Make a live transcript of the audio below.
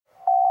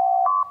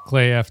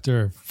Clay,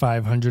 after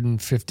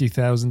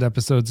 550,000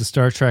 episodes of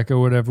Star Trek or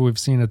whatever we've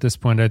seen at this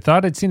point, I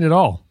thought I'd seen it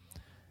all.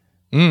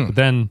 But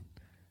then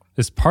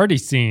this party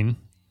scene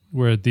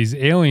where these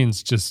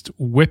aliens just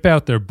whip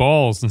out their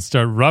balls and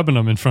start rubbing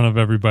them in front of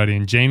everybody,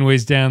 and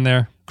Janeway's down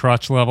there,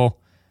 crotch level.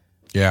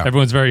 Yeah.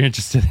 Everyone's very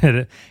interested in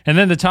it. And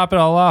then to top it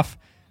all off,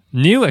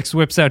 Neelix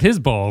whips out his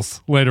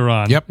balls later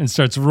on and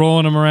starts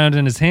rolling them around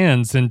in his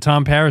hands. And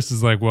Tom Paris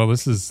is like, well,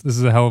 this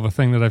is a hell of a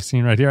thing that I've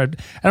seen right here. I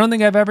don't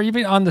think I've ever,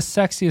 even on the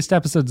sexiest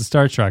episodes of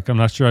Star Trek, I'm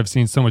not sure I've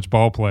seen so much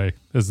ball play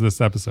as this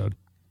episode.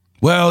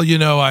 Well,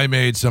 I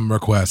made some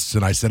requests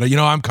and I said,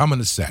 I'm coming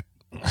to set.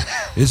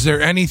 Is there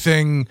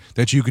anything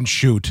that you can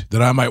shoot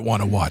that I might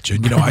want to watch?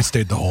 And, I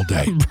stayed the whole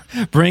day.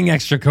 Bring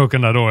extra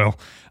coconut oil.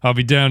 I'll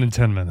be down in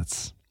 10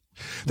 minutes.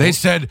 They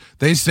said,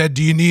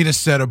 do you need a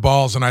set of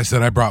balls? And I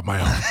said, I brought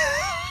my own.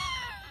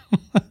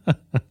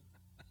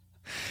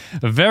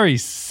 A very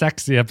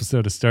sexy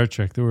episode of Star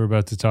Trek that we're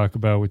about to talk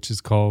about, which is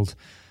called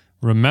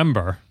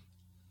Remember.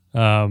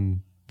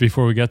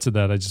 Before we get to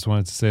that, I just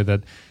wanted to say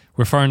that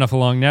we're far enough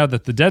along now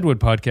that the Deadwood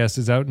podcast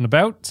is out and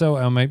about, so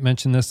I might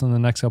mention this in the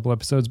next couple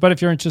episodes. But if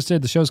you're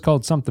interested, the show's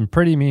called Something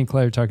Pretty. Me and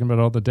Clay are talking about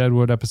all the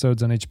Deadwood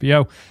episodes on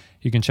HBO.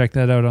 You can check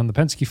that out on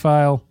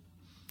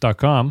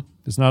thepenskyfile.com.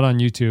 It's not on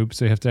YouTube,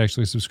 so you have to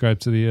actually subscribe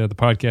to the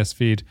podcast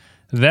feed.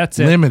 That's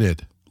it.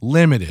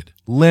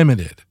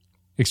 Limited.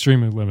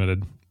 Extremely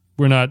limited.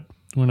 We're not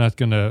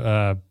going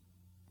to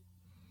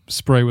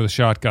spray with a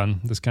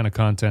shotgun this kind of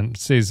content. It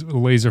stays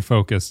laser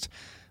focused,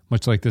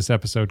 much like this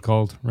episode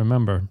called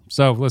Remember.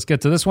 So let's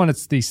get to this one.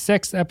 It's the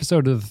 6th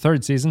episode of the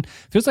 3rd season.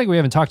 Feels like we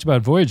haven't talked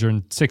about Voyager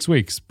in 6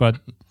 weeks, but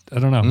I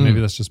don't know.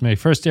 Maybe that's just me.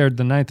 First aired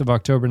the 9th of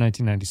October,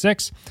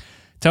 1996.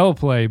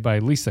 Teleplay by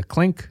Lisa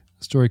Klink.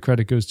 Story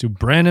credit goes to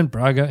Brandon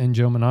Braga and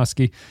Joe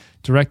Manosky.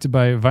 Directed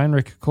by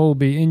Weinrich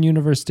Colby in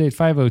Universe Date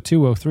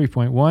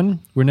 50203.1.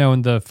 We're now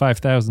in the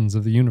 5000s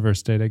of the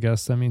Universe Date, I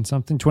guess. That means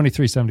something.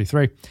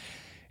 2373.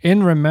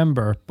 In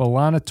Remember,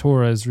 B'Elanna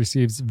Torres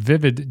receives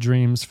vivid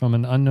dreams from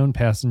an unknown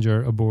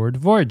passenger aboard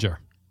Voyager.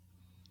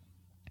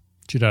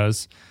 She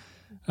does.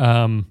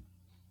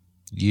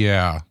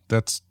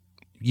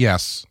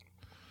 Yes.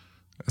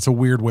 That's a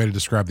weird way to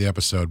describe the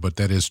episode, but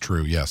that is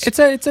true, yes. It's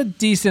a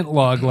decent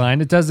log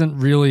line. It doesn't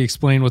really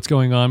explain what's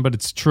going on, but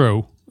it's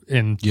true.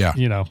 And,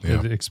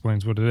 it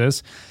explains what it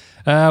is.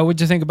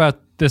 What'd you think about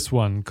this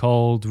one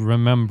called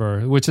Remember?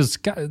 There's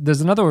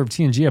another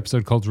TNG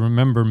episode called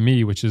Remember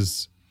Me, which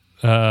is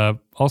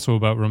also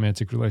about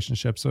romantic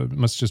relationships, so it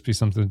must just be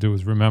something to do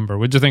with Remember.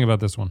 What'd you think about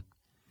this one?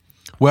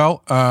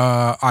 Well,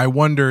 I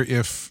wonder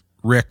if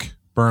Rick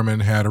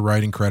Berman had a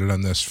writing credit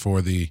on this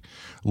for the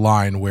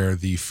line where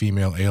the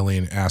female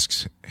alien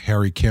asks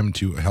Harry Kim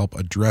to help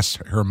address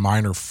her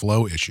minor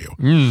flow issue.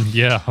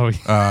 Yeah.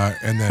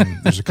 And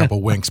then there's a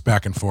couple winks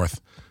back and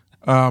forth.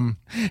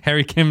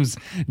 Harry Kim's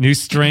new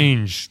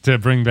strange, to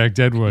bring back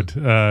Deadwood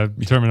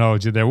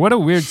terminology there. What a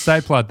weird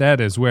side plot that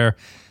is, where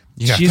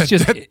she's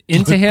just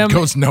into him.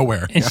 Goes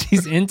nowhere. And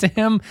she's into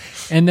him.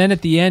 And then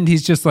at the end,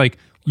 he's just like,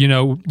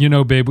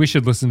 babe, we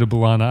should listen to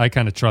B'Elanna. I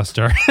kind of trust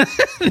her.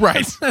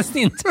 Right. That's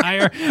the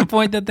entire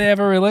point that they have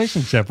a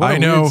relationship. What a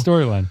weird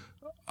storyline.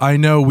 I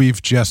know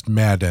we've just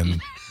met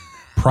and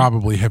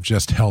probably have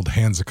just held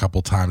hands a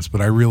couple times, but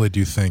I really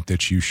do think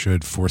that you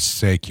should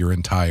forsake your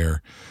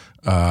entire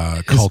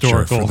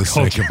culture for the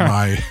sake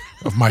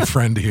of my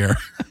friend here.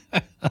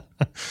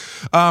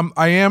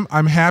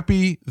 I'm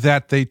happy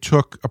that they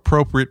took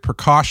appropriate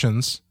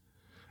precautions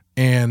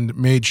and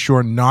made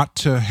sure not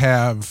to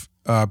have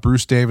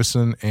Bruce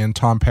Davison and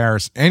Tom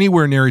Paris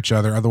anywhere near each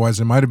other. Otherwise,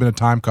 it might have been a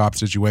time cop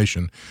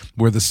situation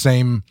where the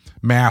same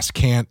mass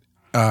can't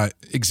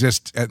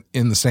exist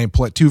in the same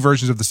place. Two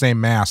versions of the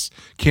same mass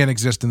can't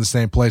exist in the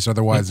same place.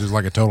 Otherwise, there's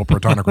like a total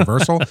protonic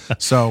reversal.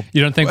 So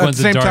you don't think one's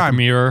a dark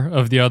mirror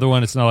of the other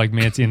one? It's not like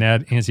Mancy and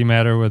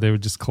antimatter where they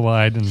would just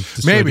collide and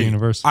destroy the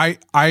universe. I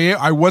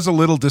was a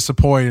little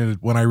disappointed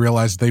when I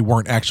realized they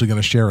weren't actually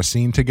going to share a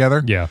scene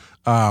together. Yeah.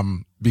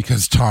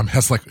 Because Tom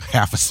has like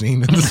half a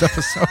scene in this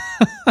episode.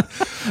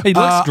 He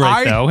looks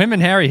great, though. Him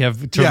and Harry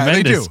have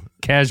tremendous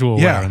casual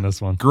wear in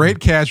this one. Great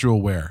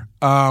casual wear.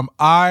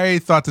 I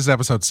thought this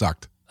episode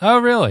sucked. Oh,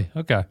 really?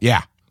 Okay.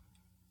 Yeah.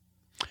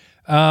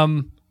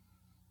 I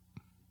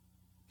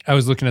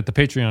was looking at the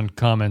Patreon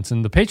comments,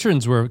 and the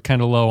patrons were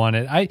kind of low on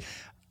it. I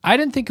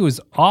didn't think it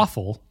was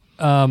awful.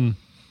 I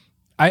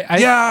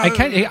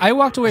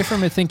walked away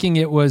from it thinking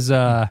it was.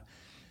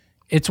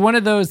 It's one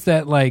of those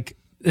that like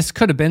this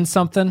could have been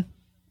something.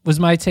 Was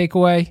my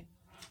takeaway.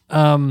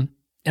 And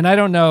I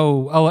don't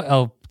know.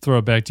 I'll throw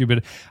it back to you,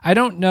 but I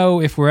don't know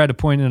if we're at a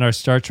point in our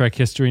Star Trek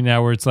history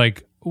now where it's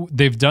like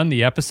they've done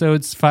the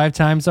episodes 5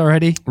 times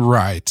already.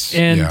 Right.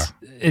 And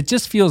it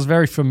just feels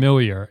very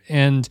familiar.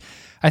 And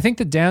I think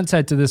the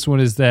downside to this one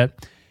is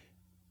that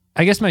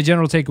I guess my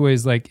general takeaway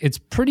is like it's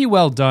pretty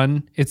well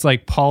done. It's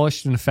like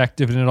polished and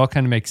effective and it all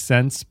kind of makes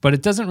sense, but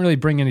it doesn't really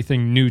bring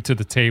anything new to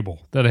the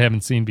table that I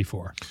haven't seen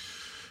before.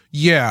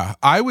 Yeah,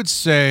 I would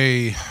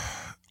say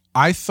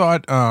I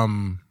thought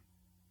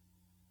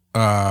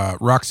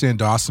Roxanne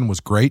Dawson was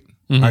great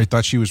Mm-hmm. I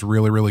thought she was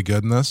really, really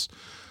good in this.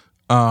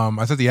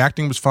 I thought the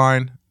acting was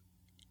fine.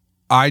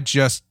 I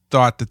just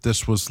thought that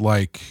this was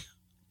like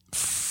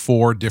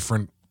 4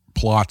 different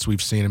plots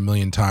we've seen a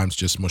million times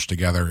just mushed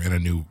together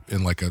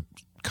in like a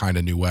kind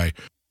of new way.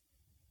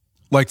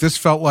 Like this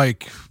felt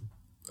like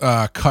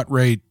cut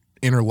rate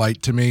Inner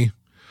Light to me.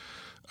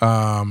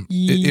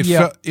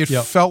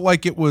 It felt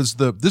like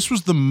this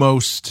was the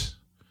most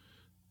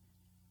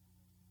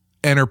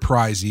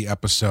Enterprise-y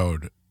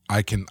episode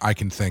I can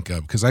think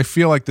of, because I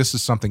feel like this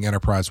is something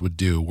Enterprise would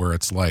do, where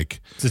it's like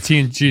it's a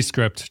TNG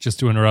script. Just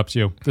to interrupt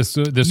you, this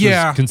was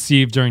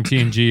conceived during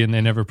TNG, and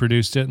they never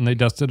produced it, and they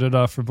dusted it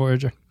off for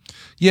Voyager.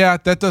 Yeah,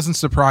 that doesn't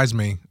surprise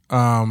me.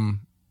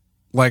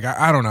 Like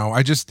I don't know.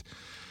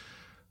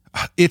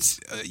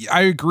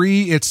 I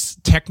agree. It's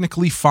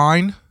technically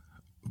fine,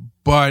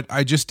 but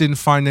I just didn't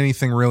find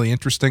anything really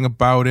interesting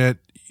about it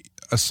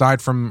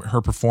aside from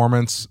her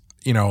performance.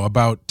 You know,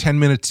 about 10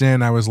 minutes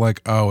in, I was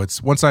like, oh,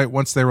 it's once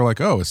they were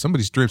like, oh, it's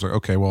somebody's dreams. Like,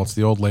 okay, well, it's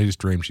the old lady's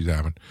dream she's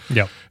having.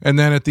 Yeah. And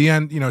then at the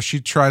end,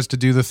 she tries to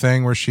do the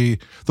thing where the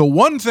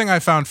one thing I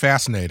found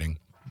fascinating,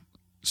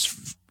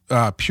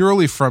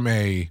 purely from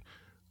a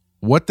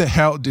what the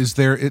hell does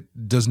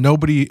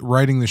nobody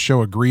writing the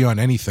show agree on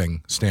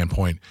anything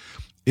standpoint,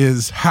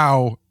 is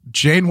how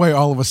Janeway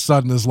all of a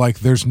sudden is like,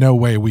 there's no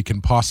way we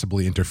can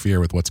possibly interfere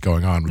with what's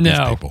going on with these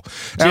people.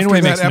 Janeway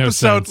After makes that no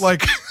episode, sense.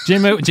 like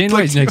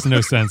Janeway makes no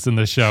sense in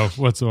this show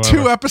whatsoever.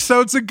 2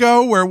 episodes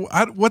ago, where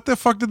what the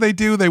fuck did they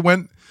do? They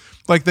went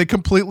like they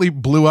completely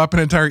blew up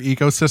an entire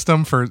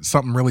ecosystem for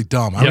something really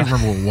dumb. I don't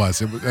remember what it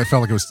was. I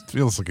felt like it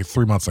feels like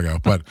 3 months ago,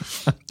 but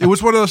it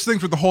was one of those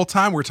things where the whole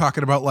time we're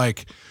talking about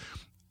like,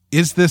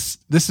 this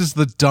is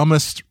the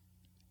dumbest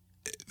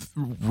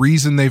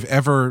reason they've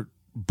ever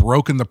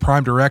broken the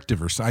Prime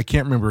Directive, or so. I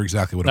can't remember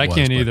exactly what it was. I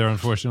can't either,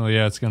 unfortunately.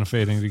 Yeah, it's kind of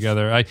fading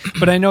together.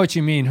 But I know what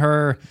you mean.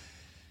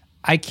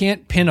 I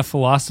can't pin a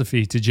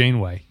philosophy to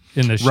Janeway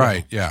in this show.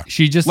 Right, yeah.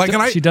 She just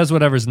she does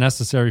whatever's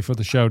necessary for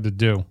the show to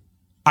do.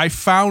 I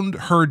found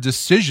her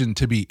decision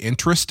to be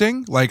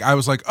interesting. Like I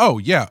was like, oh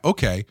yeah,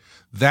 okay,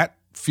 that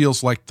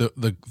feels like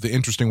the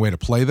interesting way to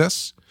play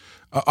this.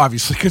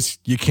 Obviously, because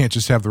you can't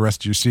just have the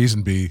rest of your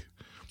season be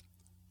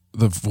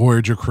the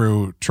Voyager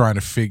crew trying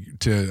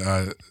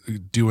to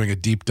doing a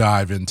deep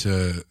dive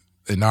into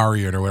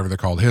Inarian or whatever they're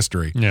called,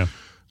 history. Yeah.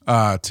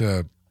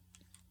 To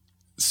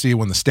see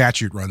when the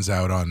statute runs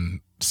out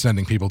on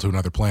sending people to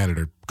another planet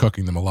or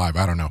cooking them alive.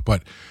 I don't know,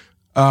 but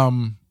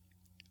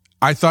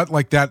I thought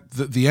like that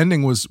the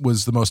ending was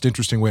the most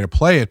interesting way to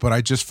play it. But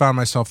I just found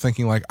myself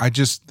thinking like,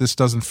 this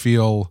doesn't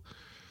feel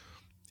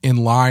in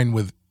line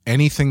with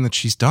anything that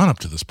she's done up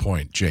to this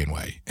point,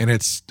 Janeway,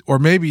 or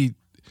maybe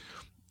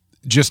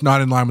just not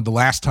in line with the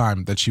last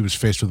time that she was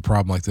faced with a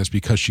problem like this,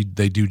 because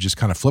they do just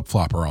kind of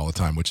flip-flop her all the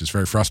time, which is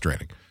very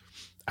frustrating.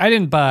 I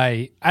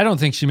don't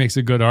think she makes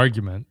a good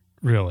argument,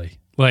 really.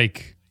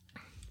 Like,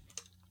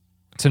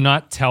 to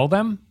not tell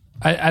them?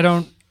 I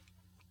don't...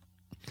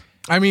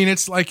 I mean,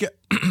 it's like,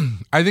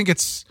 I think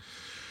it's...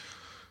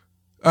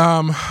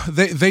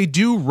 They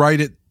do write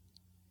it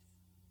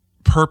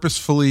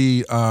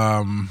purposefully...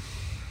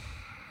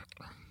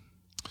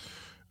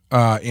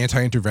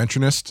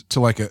 anti-interventionist to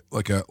like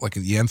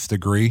the nth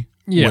degree,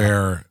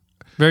 where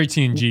very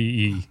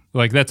TNG-y.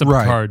 Like that's a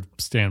Picard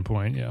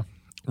standpoint, yeah.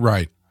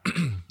 Right.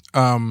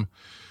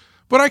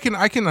 But I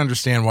can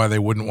understand why they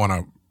wouldn't want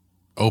to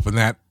open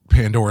that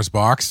Pandora's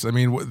box. I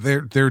mean,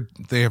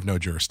 they have no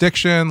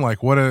jurisdiction.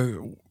 Like what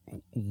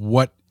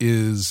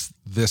is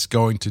this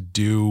going to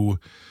do?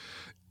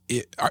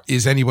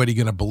 Is anybody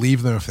going to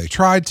believe them if they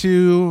tried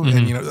to?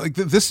 Mm-hmm. And like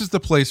this is the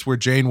place where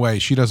Janeway,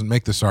 she doesn't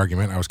make this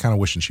argument. I was kind of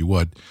wishing she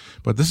would,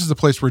 but this is the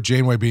place where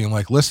Janeway being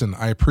like, listen,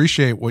 I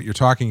appreciate what you're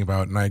talking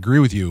about and I agree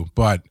with you,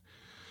 but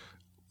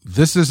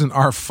this isn't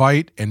our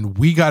fight and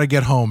we got to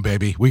get home,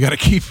 baby. We got to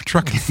keep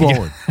trucking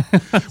forward.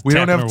 We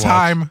don't have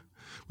time.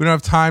 We don't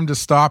have time to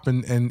stop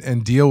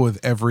and deal with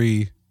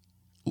every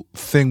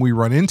thing we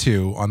run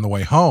into on the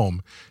way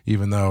home,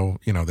 even though,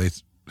 they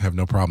have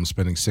no problem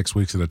spending 6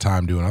 weeks at a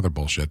time doing other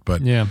bullshit.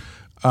 But I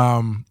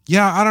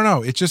don't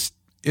know.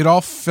 It all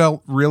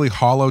felt really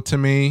hollow to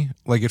me.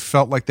 Like it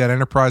felt like that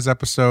Enterprise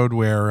episode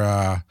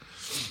where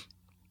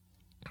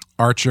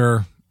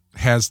Archer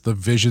has the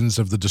visions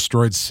of the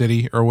destroyed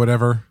city or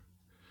whatever.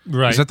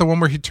 Right. Is that the one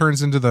where he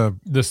turns into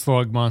the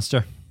slug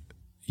monster?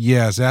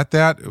 Yeah, is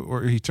that?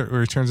 Or he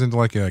turns into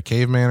like a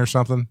caveman or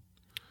something?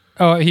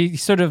 Oh, he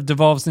sort of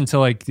devolves into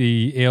like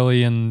the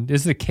alien.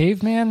 Is it a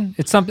caveman?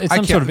 It's some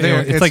sort of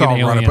alien. It's like an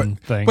alien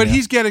thing. But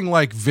he's getting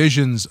like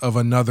visions of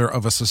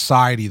a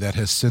society that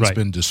has since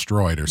been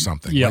destroyed or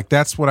something. Yep. Like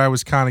that's what I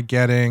was kind of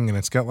getting, and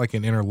it's got like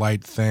an inner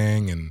light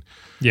thing, and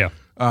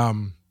I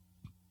don't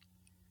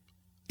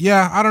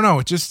know.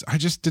 I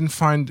just didn't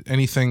find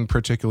anything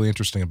particularly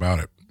interesting about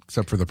it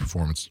except for the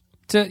performance.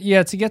 To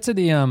get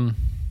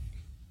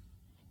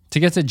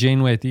to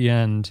Janeway at the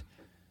end,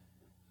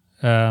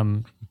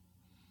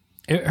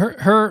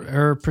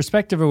 her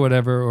perspective or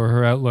whatever, or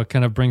her outlook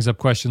kind of brings up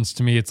questions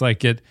to me. It's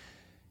like it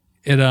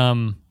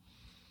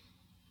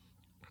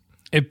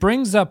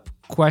brings up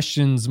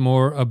questions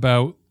more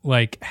about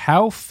like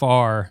how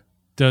far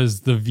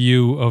does the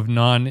view of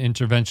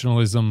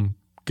non-interventionalism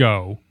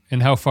go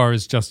and how far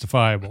is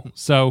justifiable.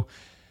 So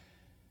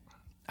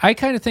I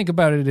kind of think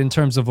about it in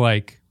terms of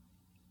like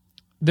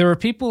there are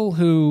people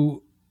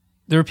who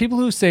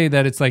say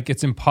that it's like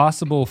it's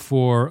impossible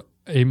for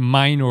a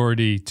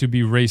minority to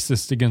be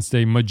racist against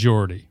a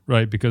majority,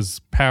 right? Because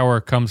power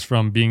comes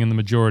from being in the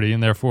majority,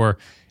 and therefore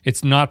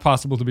it's not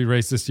possible to be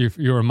racist if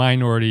you're a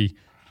minority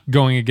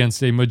going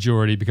against a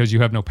majority because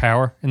you have no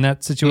power in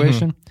that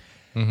situation.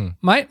 Mm-hmm.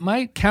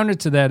 My counter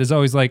to that is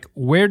always like,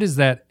 where does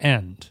that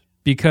end?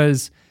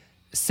 Because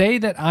say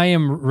that I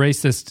am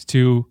racist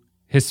to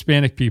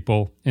Hispanic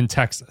people in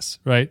Texas,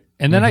 right?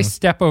 And then I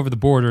step over the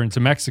border into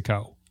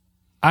Mexico.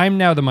 I'm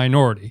now the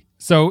minority.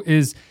 So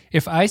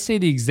if I say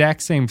the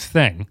exact same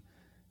thing,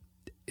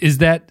 is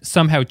that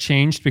somehow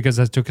changed because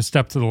I took a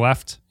step to the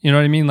left? You know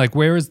what I mean? Like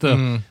where is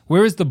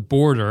the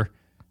border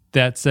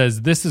that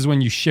says this is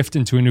when you shift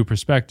into a new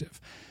perspective?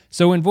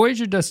 So when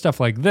Voyager does stuff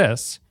like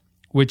this,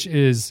 which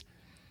is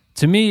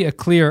to me a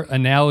clear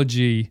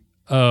analogy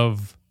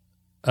of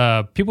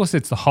people say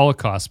it's the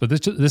Holocaust, but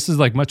this is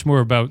like much more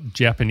about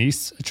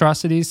Japanese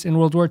atrocities in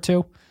World War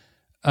II.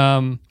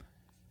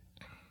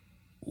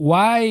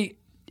 Why,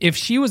 if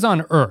she was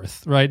on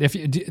Earth, right? If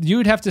you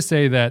would have to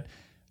say that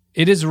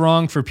it is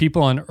wrong for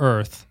people on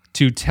Earth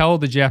to tell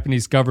the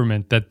Japanese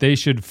government that they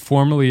should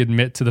formally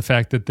admit to the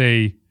fact that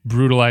they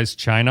brutalized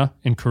China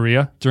and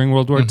Korea during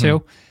World War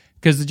II,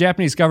 because the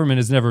Japanese government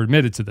has never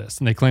admitted to this,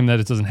 and they claim that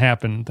it doesn't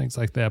happen and things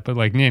like that. But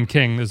like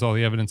Nanking, there's all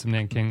the evidence of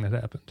Nanking that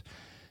happened.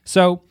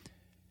 So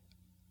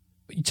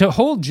to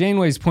hold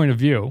Janeway's point of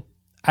view,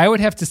 I would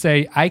have to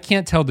say I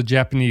can't tell the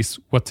Japanese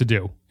what to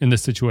do in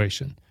this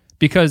situation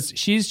because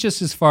she's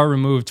just as far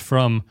removed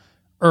from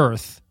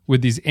Earth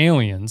with these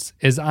aliens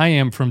as I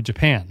am from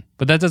Japan.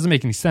 But that doesn't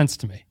make any sense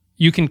to me.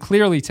 You can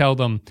clearly tell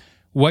them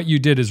what you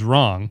did is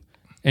wrong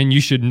and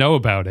you should know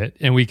about it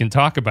and we can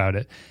talk about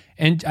it.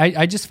 And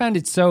I just found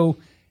it so,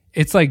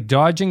 it's like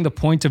dodging the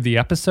point of the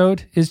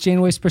episode is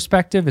Janeway's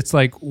perspective. It's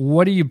like,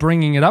 what are you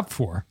bringing it up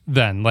for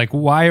then? Like,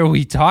 why are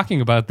we talking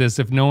about this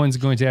if no one's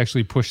going to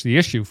actually push the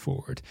issue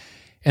forward?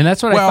 And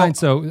that's what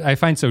I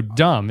find so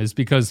dumb is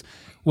because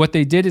what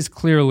they did is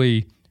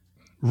clearly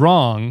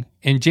wrong,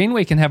 and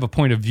Janeway can have a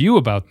point of view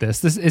about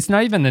this. It's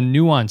not even a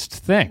nuanced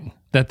thing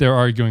that they're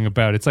arguing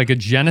about. It's like a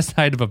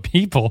genocide of a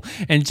people,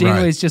 and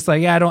Janeway's just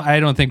like, yeah, I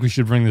don't think we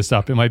should bring this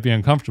up. It might be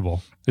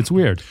uncomfortable. It's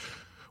weird.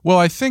 Well,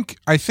 I think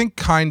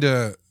kind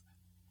of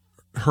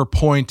her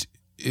point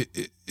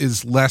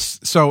is less.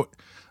 So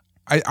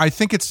I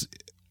think it's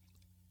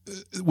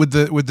with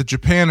the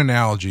Japan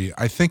analogy.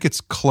 I think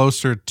it's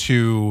closer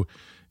to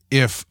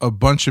if a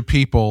bunch of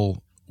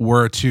people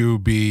were to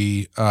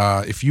be,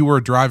 if you were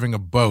driving a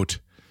boat,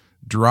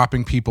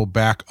 dropping people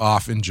back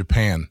off in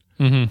Japan,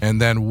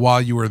 and then while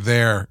you were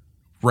there,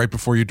 right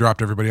before you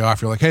dropped everybody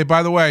off, you're like, hey,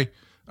 by the way,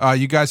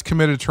 you guys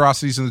committed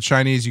atrocities in the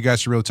Chinese. You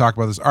guys should really talk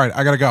about this. All right,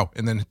 I got to go,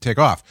 and then take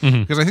off.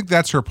 Because I think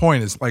that's her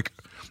point is like,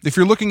 if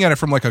you're looking at it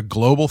from like a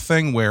global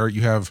thing where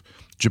you have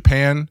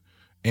Japan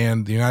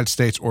and the United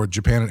States or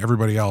Japan and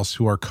everybody else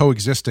who are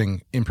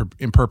coexisting in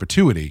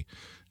perpetuity,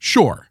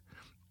 sure.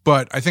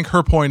 But I think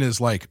her point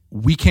is like,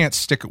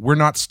 we're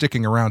not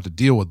sticking around to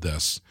deal with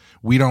this.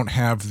 We don't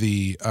have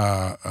the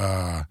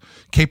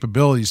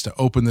capabilities to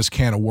open this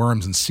can of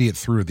worms and see it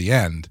through the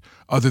end,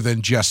 other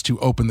than just to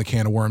open the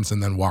can of worms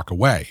and then walk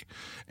away.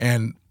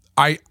 And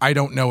I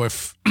don't know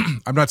if,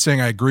 I'm not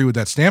saying I agree with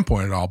that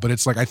standpoint at all, but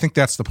it's like, I think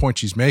that's the point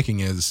she's making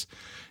is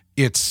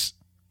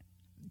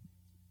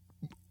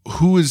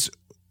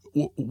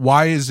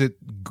why is it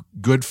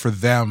good for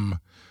them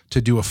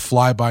to do a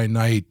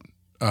fly-by-night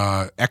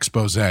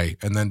expose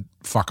and then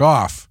fuck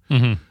off?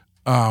 And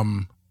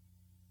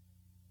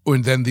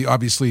then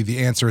obviously the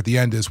answer at the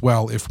end is,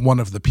 well, if one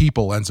of the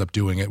people ends up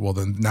doing it, well,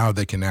 then now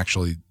they can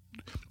actually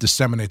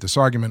disseminate this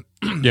argument,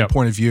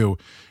 point of view,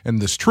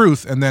 and this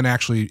truth, and then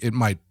actually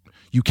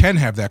you can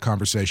have that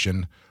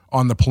conversation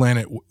on the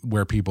planet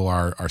where people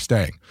are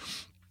staying.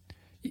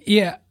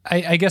 Yeah,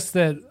 I guess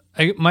that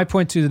my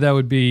point to that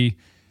would be,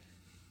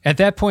 at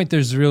that point,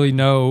 there's really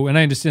no, and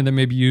I understand that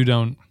maybe you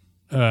don't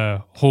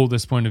hold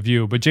this point of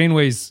view, but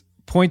Janeway's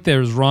point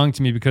there is wrong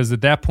to me because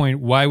at that point,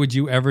 why would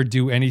you ever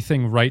do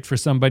anything right for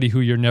somebody who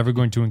you're never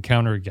going to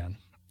encounter again?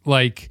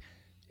 Like,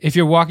 if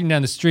you're walking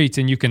down the streets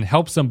and you can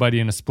help somebody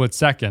in a split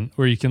second,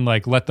 or you can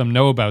like let them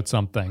know about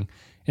something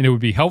and it would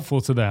be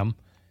helpful to them,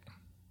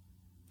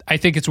 I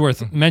think it's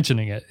worth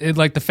mentioning it.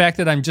 Like the fact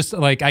that I'm just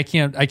like, I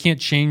can't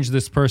change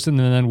this person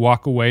and then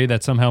walk away,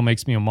 that somehow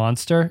makes me a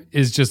monster,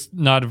 is just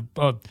not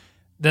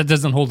that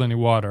doesn't hold any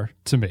water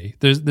to me.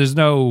 There's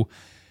no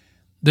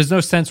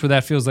sense where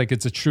that feels like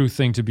it's a true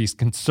thing to be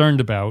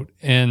concerned about.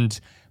 And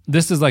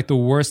this is like the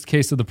worst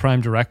case of the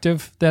Prime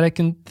Directive that I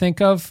can think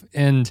of.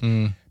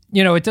 And,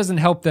 it doesn't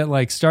help that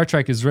like Star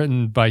Trek is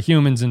written by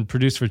humans and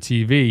produced for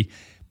TV,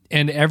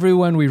 and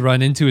everyone we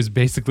run into is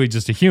basically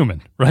just a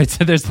human, right?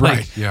 So there's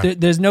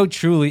there's no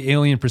truly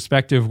alien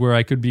perspective where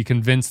I could be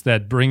convinced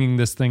that bringing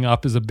this thing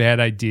up is a bad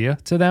idea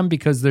to them,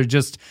 because they're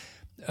just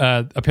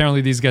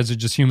apparently these guys are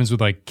just humans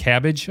with like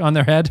cabbage on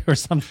their head or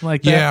something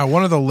like that. Yeah,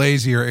 one of the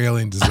lazier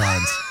alien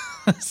designs.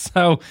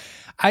 So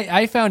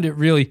I find it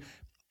really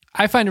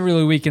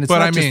weak, and it's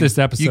not just this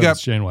episode.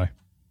 It's Janeway.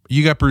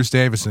 You got Bruce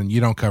Davison.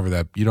 You don't cover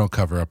that. You don't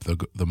cover up the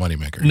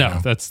moneymaker. No, you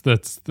know? that's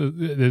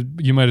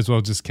you might as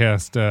well just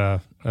cast. I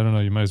don't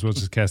know. You might as well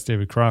just cast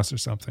David Cross or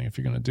something if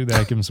you're going to do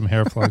that. Give him some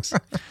hair plugs.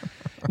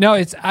 No,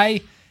 it's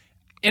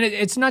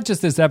not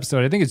just this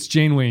episode. I think it's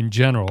Janeway in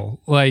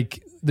general.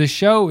 Like the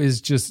show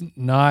is just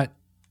not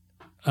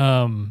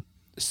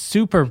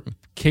super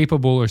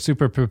capable or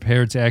super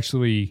prepared to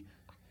actually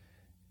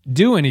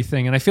do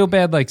anything, and I feel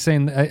bad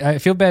saying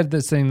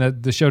that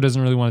the show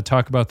doesn't really want to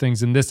talk about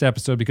things in this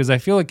episode, because I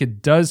feel like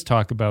it does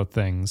talk about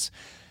things,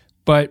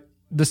 but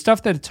the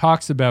stuff that it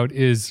talks about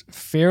is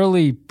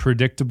fairly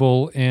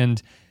predictable,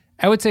 and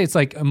I would say it's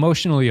like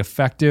emotionally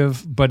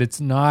effective, but it's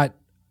not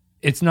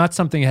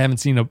something I haven't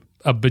seen a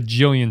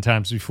bajillion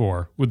times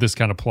before with this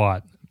kind of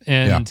plot.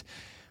 And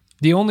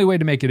the only way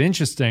to make it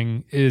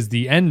interesting is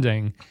the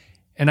ending,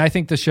 and I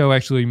think the show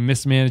actually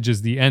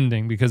mismanages the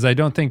ending, because I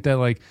don't think that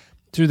like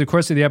through the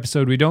course of the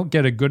episode, we don't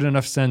get a good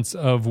enough sense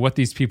of what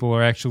these people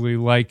are actually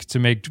like to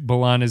make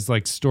B'Elanna's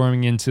like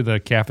storming into the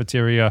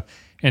cafeteria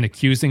and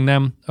accusing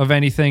them of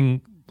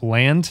anything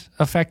land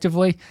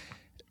effectively.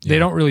 Yeah. They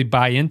don't really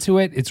buy into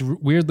it. It's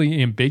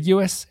weirdly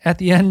ambiguous at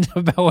the end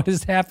about what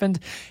has happened.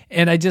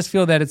 And I just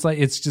feel that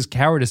it's just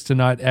cowardice to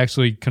not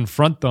actually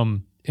confront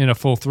them in a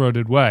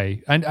full-throated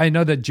way. I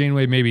know that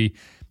Janeway maybe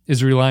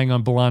is relying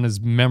on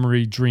B'Elanna's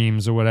memory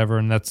dreams or whatever,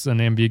 and that's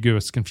an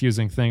ambiguous,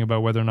 confusing thing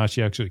about whether or not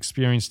she actually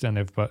experienced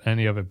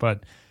any of it.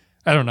 But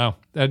I don't know.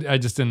 I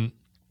just didn't.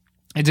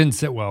 It didn't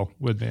sit well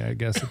with me, I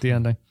guess, at the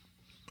ending.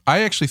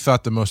 I actually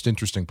thought the most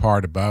interesting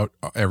part about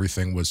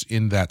everything was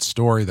in that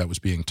story that was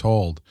being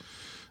told,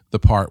 the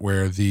part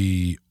where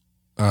the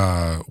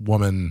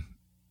woman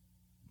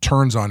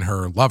turns on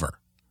her lover.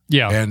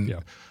 Yeah, and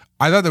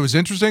I thought that was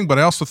interesting, but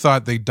I also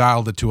thought they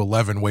dialed it to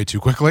 11 way too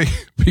quickly,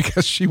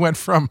 because she went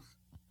from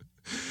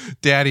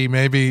Daddy,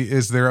 maybe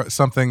is there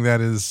something that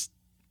is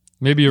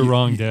maybe you're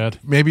wrong, Dad.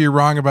 Maybe you're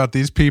wrong about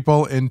these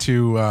people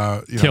into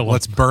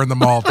let's burn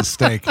them all at the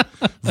stake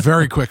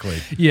very quickly.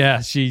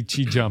 Yeah, she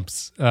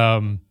jumps.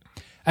 I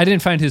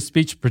didn't find his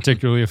speech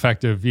particularly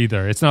effective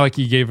either. It's not like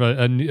he gave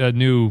a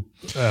new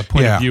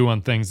point of view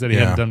on things that he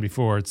hadn't done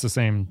before. It's the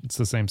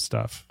same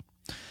stuff.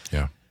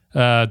 Yeah.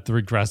 The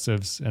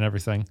regressives and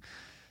everything.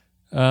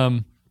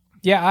 The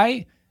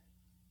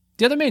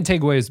other main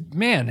takeaway is,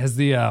 man, has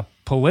the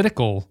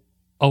political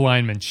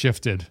alignment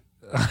shifted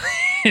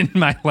in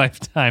my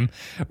lifetime,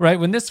 right?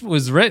 When this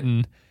was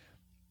written,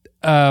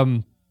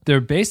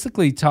 they're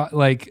basically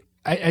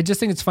I just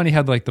think it's funny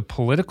how like the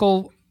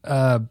political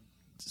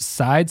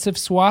sides have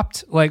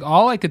swapped. Like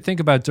all I could think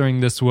about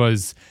during this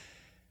was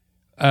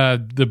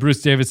the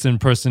Bruce Davison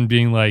person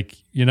being like,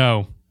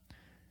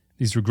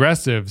 these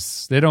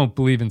regressives, they don't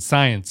believe in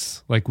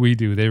science like we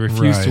do. They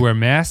refuse to wear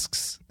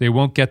masks. They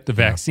won't get the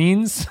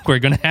vaccines. We're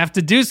going to have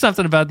to do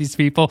something about these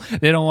people.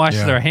 They don't wash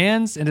their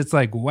hands. And it's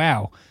like,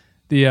 wow.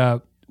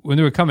 When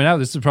they were coming out,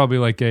 this is probably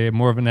like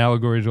more of an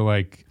allegory to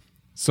like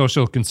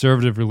social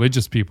conservative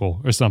religious people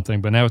or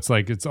something. But now it's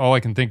like, it's all I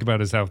can think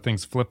about is how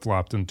things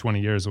flip-flopped in 20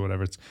 years or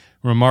whatever. It's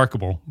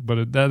remarkable.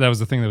 But that was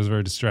the thing that was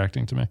very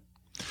distracting to me.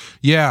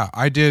 Yeah,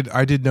 I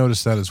did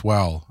notice that as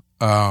well.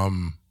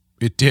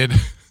 It did...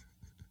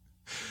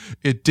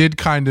 It did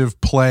kind of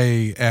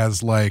play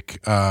as like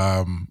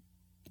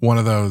one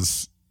of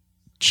those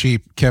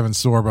cheap Kevin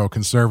Sorbo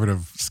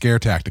conservative scare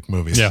tactic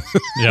movies. Yeah,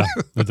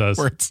 it does.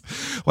 Where it's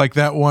like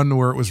that one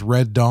where it was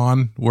Red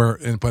Dawn,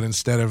 but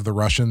instead of the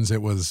Russians,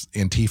 it was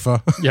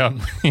Antifa. Yeah,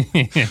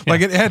 like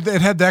it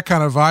had that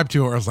kind of vibe to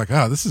it. Where I was like,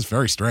 oh, this is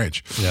very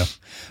strange. Yeah,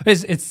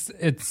 it's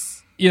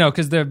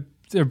because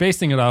they're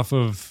basing it off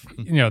of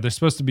they're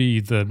supposed to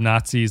be the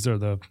Nazis or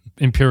the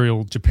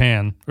Imperial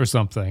Japan or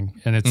something,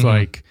 and it's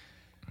like.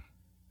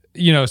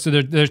 So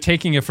they're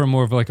taking it from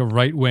more of like a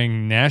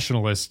right-wing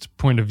nationalist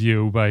point of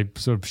view by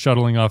sort of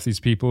shuttling off these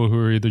people who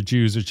are either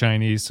Jews or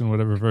Chinese and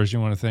whatever version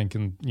you want to think,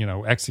 and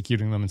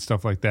executing them and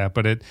stuff like that.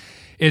 But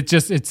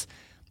it's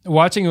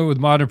watching it with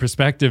modern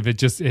perspective.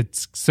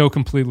 It's so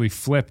completely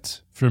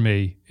flipped for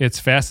me.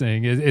 It's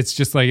fascinating. It's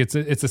just like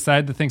it's a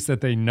side that thinks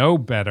that they know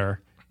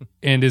better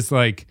and is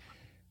like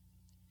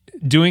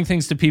doing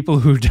things to people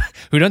who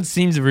don't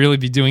seem to really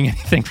be doing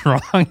anything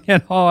wrong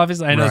at all.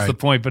 Obviously, I know that's the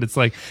point, but it's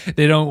like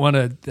they don't want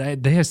to. They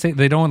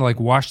don't want to like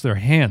wash their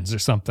hands or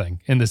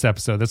something in this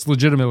episode. That's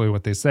legitimately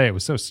what they say. It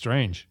was so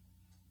strange.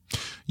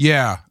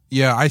 Yeah.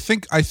 I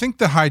think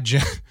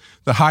the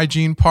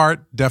hygiene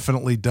part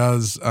definitely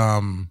does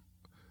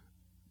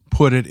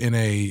put it in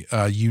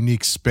a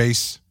unique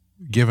space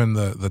given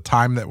the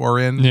time that we're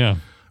in. Yeah.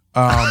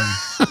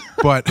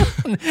 But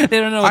they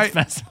don't know what's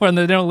best when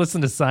they don't listen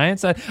to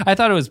science. I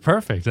thought it was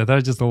perfect. I thought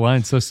it just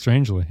aligned so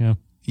strangely.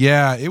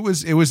 Yeah. It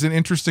was an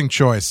interesting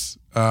choice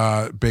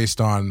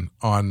based on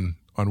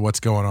what's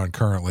going on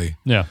currently.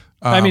 Yeah.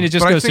 I mean, it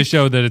just goes to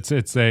show that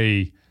it's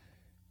a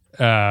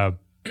that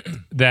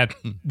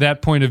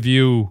point of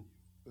view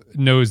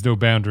knows no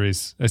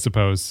boundaries, I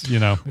suppose, you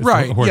know. It's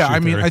Right. the horseshoe Yeah. I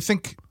mean,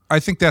 theory. I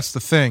think that's the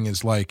thing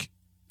is like,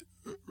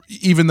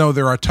 even though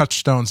there are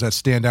touchstones that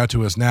stand out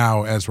to us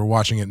now as we're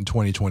watching it in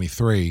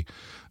 2023,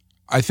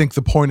 I think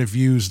the point of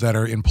views that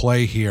are in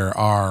play here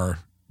are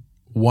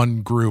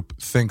one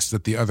group thinks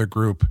that the other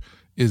group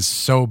is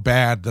so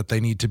bad that they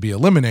need to be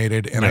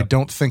eliminated. And I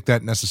don't think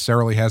that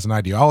necessarily has an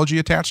ideology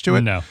attached to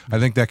it. No. I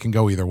think that can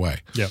go either way.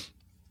 Yep.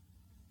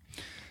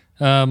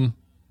 And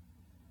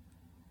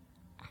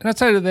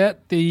outside of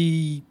that,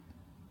 it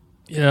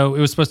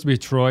was supposed to be a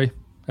Troy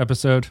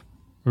episode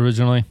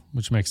originally,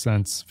 which makes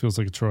sense. Feels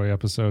like a Troy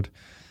episode.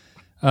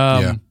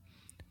 Yeah.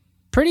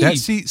 Pretty.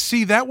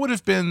 That would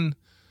have been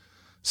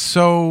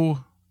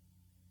so,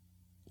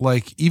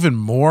 like, even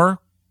more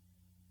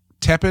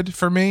tepid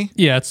for me.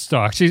 Yeah, it's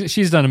stock.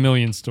 She's done a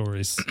million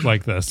stories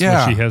like this.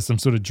 Yeah. Where she has some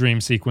sort of dream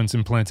sequence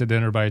implanted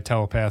in her by a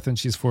telepath, and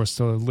she's forced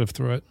to live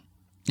through it.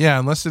 Yeah,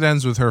 unless it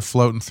ends with her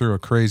floating through a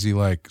crazy,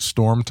 like,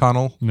 storm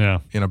tunnel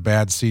No. in a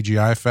bad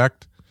CGI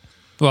effect.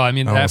 Well, I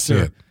mean, I wanna see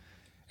it.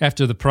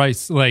 after the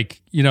Price,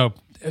 like, you know,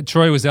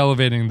 Troy was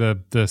elevating the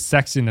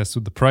sexiness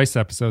with the Price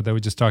episode that we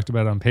just talked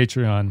about on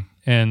Patreon,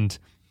 and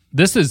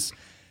this is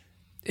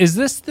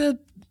this the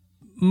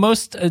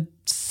most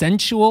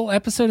sensual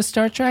episode of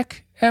Star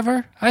Trek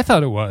ever? I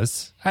thought it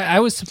was. I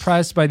was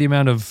surprised by the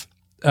amount of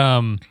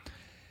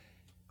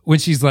when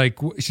she's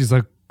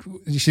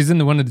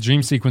in one of the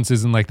dream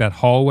sequences in like that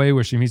hallway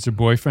where she meets her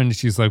boyfriend, and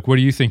she's like, "What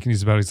are you thinking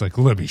he's about?" He's like,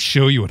 "Let me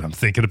show you what I'm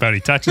thinking about." He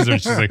touches her,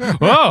 and she's like,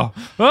 "Oh."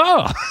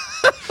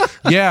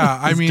 Yeah,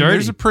 I mean,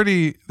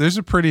 dirty. there's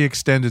a pretty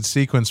extended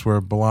sequence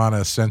where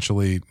B'Elanna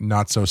essentially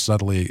not so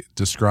subtly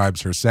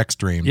describes her sex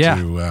dream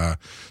to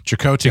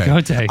Chakotay.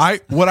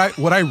 Chakotay.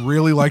 What I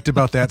really liked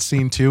about that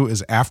scene too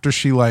is after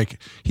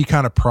he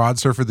kind of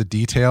prods her for the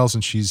details,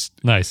 and she's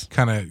Nice.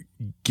 kind of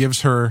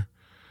gives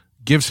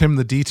him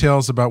the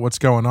details about what's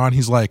going on.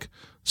 He's like,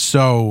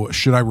 "So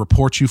should I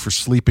report you for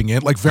sleeping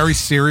in?" Like, very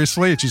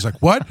seriously, and she's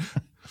like, "What?"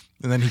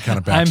 And then he kind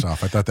of backs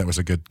off. I thought that was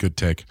a good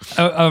take.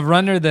 A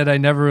runner that I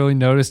never really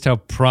noticed how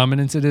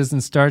prominent it is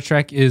in Star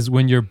Trek is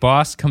when your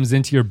boss comes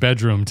into your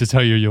bedroom to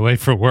tell you you're late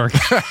for work.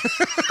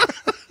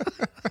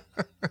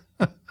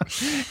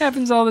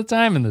 Happens all the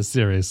time in this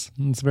series.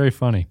 It's very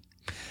funny.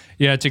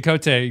 Yeah,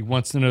 Chakotay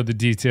wants to know the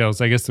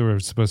details. I guess they were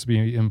supposed to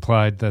be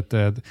implied that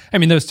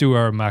those two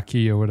are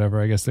Maquis or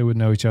whatever. I guess they would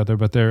know each other,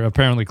 but they're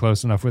apparently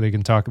close enough where they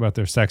can talk about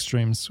their sex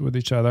dreams with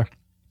each other.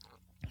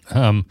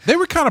 They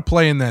were kind of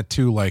playing that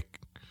too, like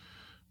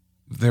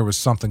there was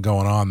something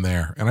going on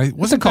there, and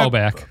That's a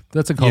callback.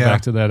 That's a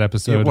callback to that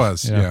episode. It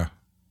was, yeah.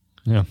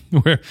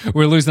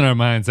 We're losing our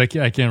minds. I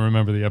can't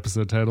remember the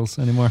episode titles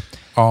anymore.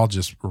 All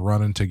just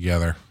running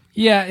together.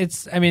 Yeah,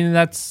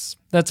 that's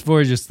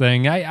Voyager's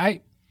thing.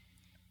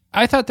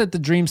 I thought that the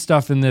dream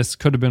stuff in this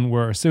could have been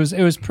worse.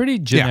 It was pretty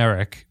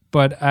generic,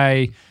 but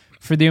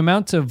for the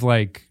amount of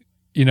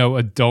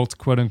adult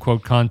quote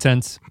unquote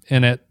content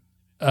in it,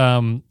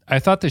 I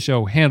thought the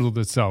show handled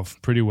itself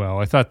pretty well.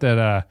 I thought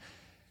that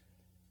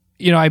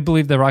I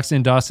believe that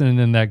Roxanne Dawson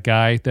and that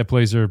guy that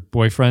plays her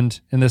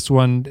boyfriend in this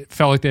one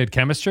felt like they had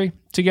chemistry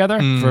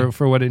together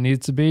for what it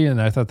needs to be,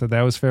 and I thought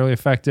that was fairly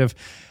effective.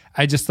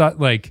 I just thought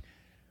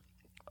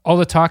all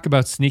the talk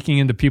about sneaking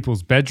into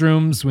people's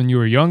bedrooms when you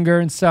were younger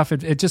and stuff,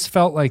 it just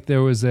felt like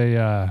there was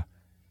an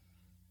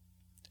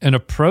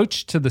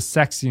approach to the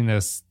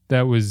sexiness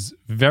that was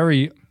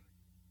very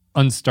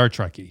un-Star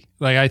Trek-y.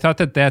 Like, I thought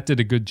that did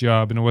a good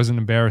job, and it wasn't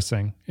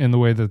embarrassing in the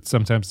way that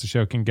sometimes the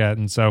show can get,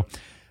 and so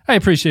I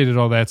appreciated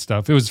all that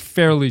stuff. It was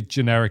fairly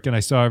generic, and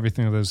I saw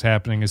everything that was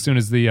happening. As soon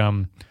as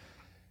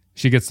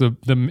she gets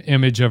the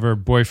image of her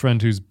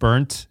boyfriend who's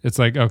burnt, it's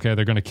like, okay,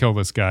 they're going to kill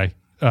this guy.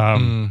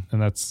 And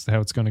that's how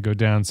it's going to go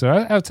down. So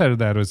outside of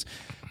that, it was,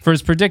 for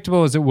as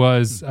predictable as it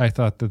was, I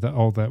thought that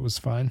all that was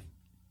fine.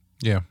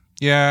 Yeah.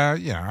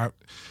 It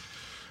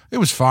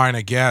was fine,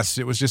 I guess.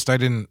 It was just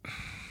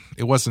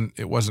it wasn't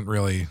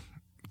really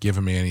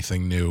giving me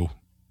anything new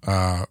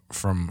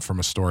from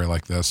a story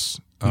like this.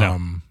 No.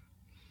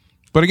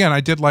 But again,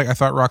 I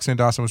thought Roxanne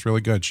Dawson was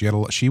really good.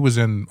 She was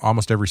in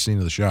almost every scene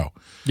of the show.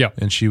 Yeah.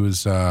 And she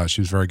was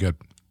very good.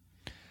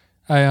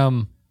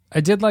 I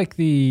did like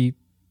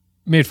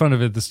made fun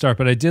of it at the start,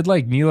 but I did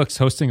like Neelix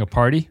hosting a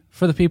party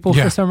for the people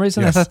for some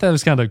reason. Yes. I thought that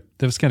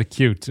was kind of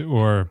cute,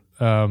 or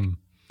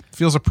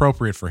feels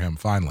appropriate for him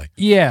finally.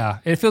 Yeah,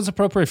 it feels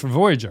appropriate for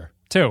Voyager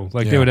too.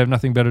 Like they would have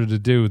nothing better to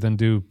do than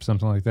do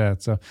something like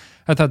that. So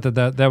I thought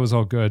that was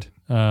all good.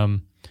 The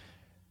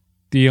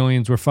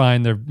aliens were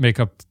fine. Their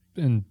makeup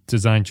and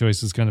design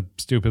choices kind of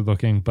stupid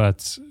looking,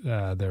 but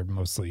they're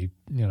mostly,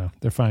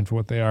 they're fine for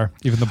what they are.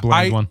 Even the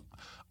blind one.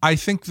 I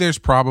think there's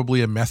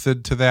probably a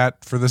method to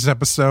that for this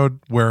episode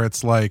where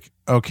it's like,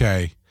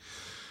 okay,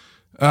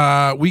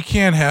 we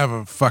can't have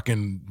a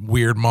fucking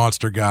weird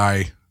monster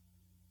guy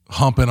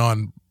humping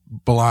on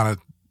B'Elanna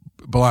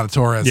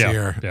Torres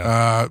here.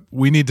 Yeah.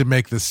 We need to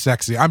make this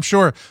sexy. I'm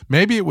sure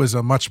maybe it was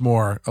a much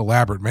more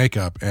elaborate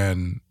makeup,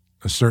 and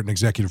a certain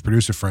executive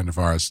producer friend of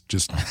ours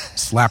just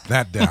slapped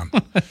that down.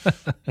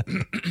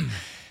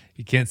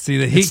 You can't see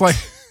the heat.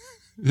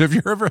 Have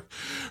you ever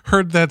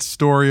heard that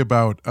story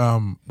about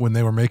when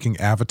they were making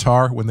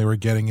Avatar, when they were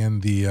getting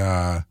in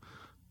the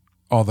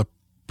all the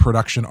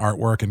production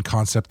artwork and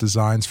concept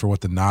designs for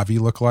what the Na'vi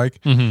look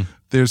like? Mm-hmm.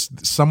 There's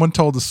someone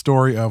told the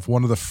story of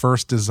one of the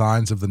first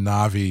designs of the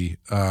Na'vi.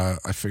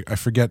 I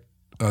forget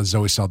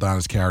Zoe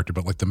Saldana's character,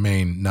 but like the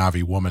main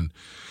Na'vi woman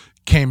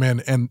came in,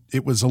 and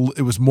it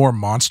was more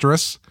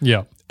monstrous.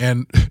 Yeah.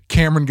 And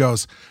Cameron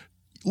goes,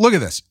 "Look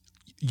at this.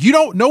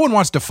 No one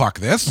wants to fuck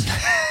this.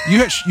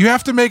 You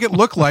have to make it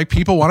look like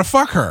people want to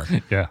fuck her."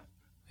 Yeah.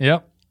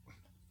 Yep.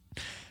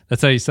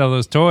 That's how you sell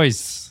those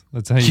toys.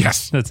 That's how you.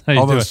 Yes. That's how you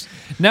All do those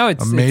it. No,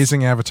 it's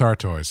amazing Avatar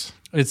toys,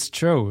 It's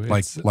true.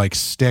 like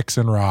sticks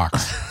and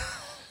rocks.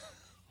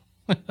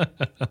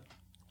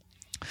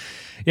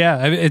 Yeah,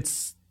 I mean,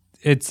 it's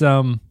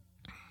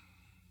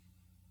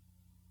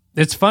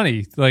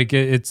funny. Like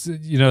it's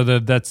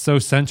that's so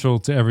central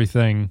to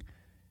everything,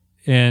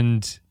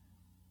 and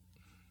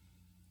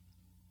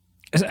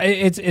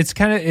it's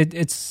kind of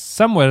it's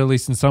somewhat, at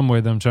least in some way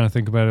that I'm trying to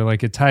think about it.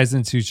 Like it ties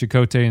into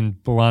Chakotay and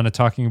B'Elanna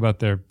talking about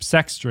their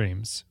sex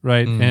dreams,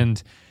 right?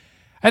 And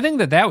I think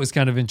that was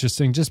kind of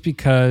interesting, just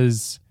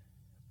because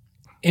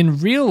in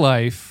real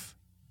life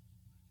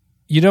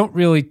you don't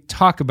really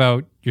talk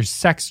about your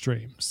sex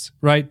dreams,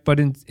 right? But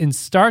in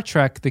Star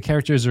Trek, the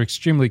characters are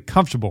extremely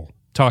comfortable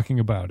talking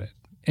about it.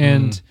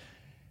 And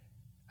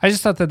I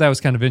just thought that was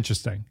kind of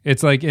interesting.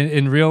 It's like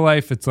in real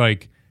life, it's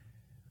like,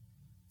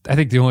 I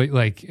think the only,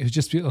 like, it would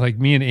just be like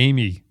me and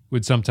Amy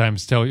would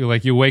sometimes tell you,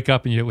 like, you wake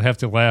up and you have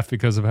to laugh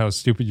because of how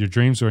stupid your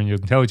dreams were, and you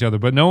tell each other.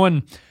 But no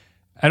one,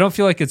 I don't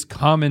feel like it's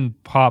common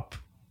pop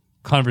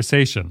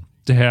conversation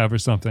to have or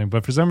something.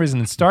 But for some reason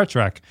in Star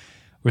Trek,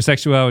 where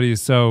sexuality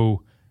is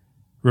so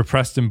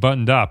repressed and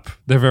buttoned up,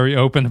 they're very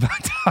open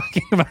about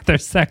talking about their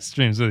sex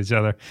dreams with each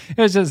other.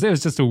 It was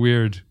just a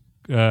weird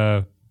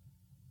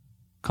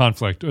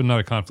conflict, or not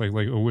a conflict,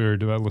 like a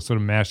weird sort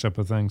of mashup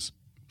of things.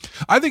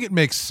 I think it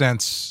makes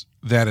sense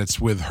that it's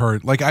with her.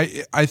 Like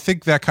I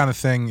think that kind of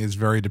thing is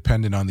very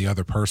dependent on the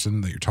other person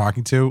that you're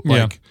talking to.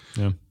 Like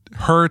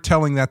her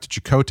telling that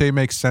to Chakotay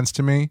makes sense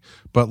to me,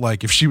 but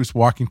like if she was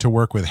walking to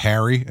work with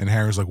Harry and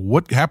Harry's like,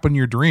 "What happened in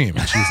your dream?"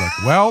 and she's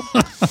like, "Well,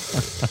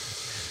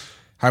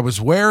 I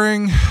was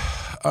wearing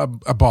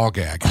a ball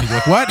gag." And he'd be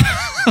like, "What?"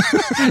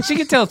 She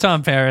could tell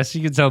Tom Paris. She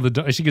could tell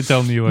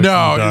Neelix.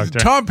 No, the doctor.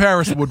 Tom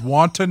Paris would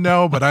want to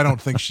know, but I don't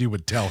think she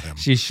would tell him.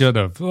 She should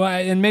have. Well,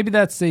 and maybe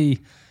that's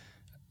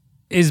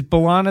is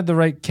B'Elanna the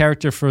right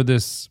character for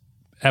this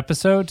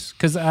episode?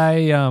 Because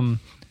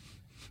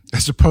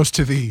as opposed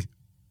to the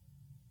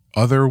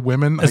other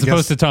women, as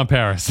opposed to Tom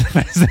Paris.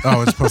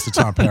 Oh, as opposed to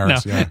Tom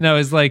Paris. No,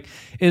 it's like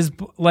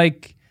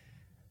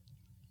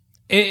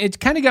it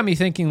kind of got me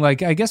thinking,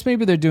 like, I guess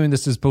maybe they're doing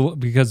this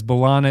because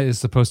B'Elanna is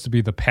supposed to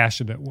be the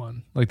passionate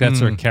one. Like, that's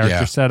her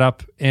character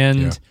setup.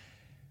 And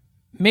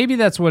maybe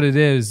that's what it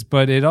is.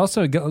 But it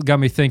also got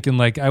me thinking,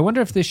 like, I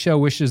wonder if this show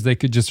wishes they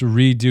could just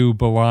redo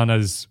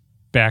B'Elanna's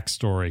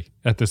backstory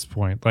at this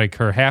point. Like,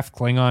 her half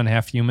Klingon,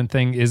 half human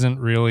thing isn't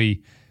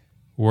really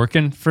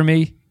working for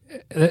me.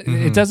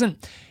 It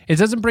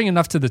doesn't bring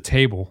enough to the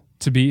table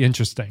to be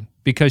interesting,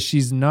 because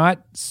she's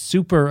not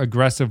super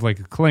aggressive like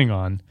a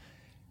Klingon.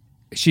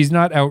 She's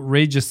not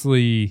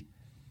outrageously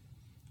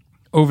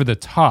over the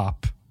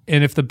top.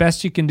 And if the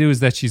best you can do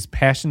is that she's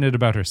passionate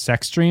about her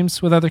sex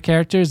dreams with other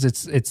characters,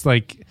 it's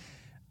like,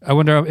 I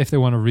wonder if they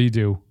want to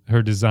redo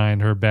her design,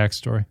 her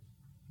backstory.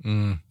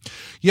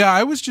 Yeah,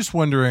 I was just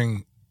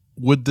wondering,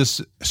 would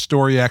this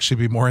story actually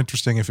be more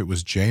interesting if it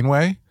was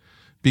Janeway?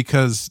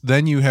 Because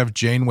then you have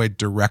Janeway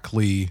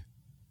directly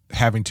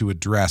having to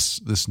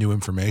address this new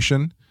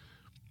information.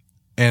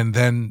 And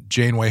then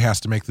Janeway has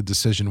to make the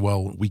decision,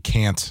 well, we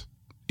can't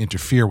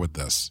interfere with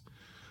this.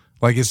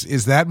 Like,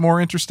 is that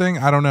more interesting?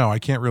 I don't know. I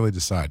can't really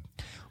decide.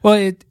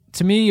 Well,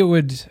 to me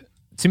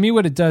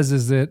what it does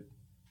is that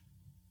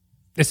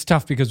it's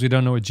tough because we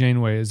don't know what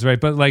Janeway is, right?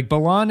 But like,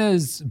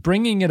 B'Elanna's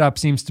bringing it up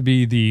seems to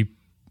be the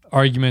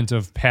argument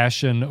of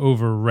passion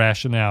over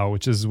rationale,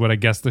 which is what I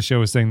guess the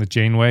show is saying that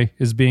Janeway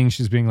is being.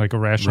 She's being like a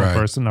rational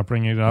person, not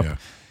bringing it up. Yeah.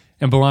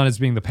 And B'Elanna's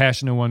being the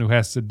passionate one who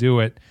has to do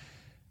it.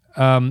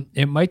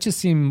 It might just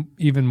seem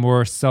even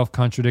more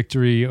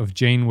self-contradictory of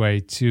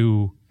Janeway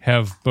to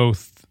have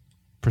both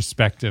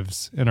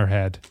perspectives in her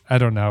head. I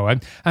don't know.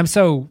 I'm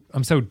so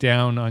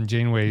down on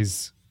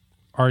Janeway's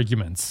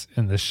arguments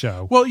in this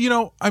show. Well,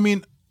 I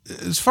mean,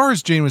 as far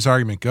as Janeway's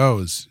argument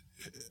goes,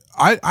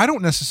 I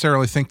don't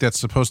necessarily think that's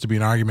supposed to be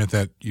an argument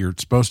that you're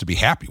supposed to be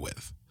happy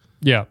with.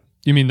 Yeah.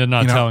 You mean they're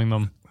not telling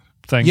them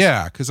things?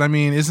 Yeah, because I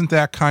mean, isn't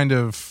that kind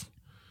of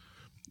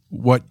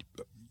what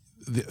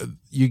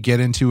you get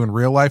into in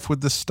real life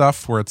with this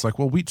stuff, where it's like,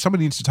 well,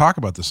 somebody needs to talk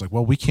about this. Like,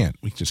 well, we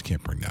just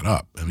can't bring that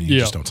up. I mean, you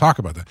just don't talk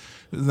about that.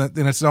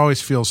 And it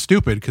always feels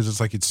stupid because it's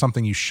like, it's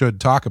something you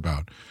should talk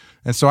about.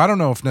 And so I don't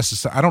know if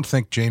I don't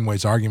think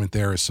Janeway's argument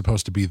there is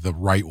supposed to be the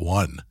right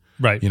one.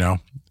 Right.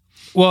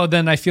 Well,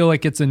 then I feel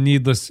like it's a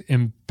needless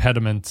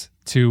impediment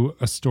to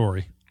a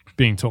story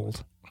being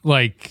told.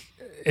 Like,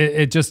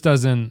 it just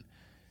don't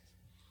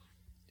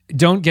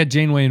get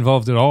Janeway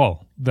involved at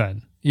all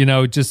then. You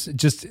know,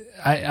 just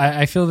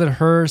I feel that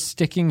her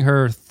sticking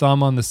her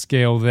thumb on the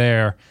scale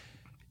there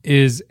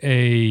is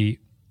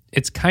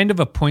it's kind of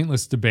a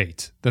pointless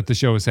debate that the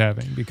show is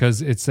having,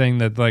 because it's saying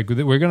that like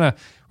we're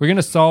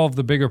gonna solve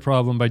the bigger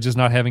problem by just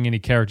not having any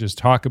characters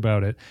talk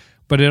about it,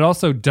 but it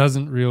also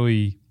doesn't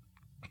really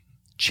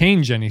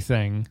change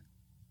anything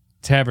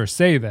to have her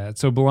say that.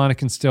 So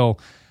B'Elanna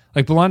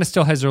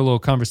still has her little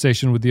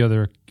conversation with the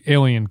other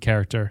alien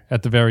character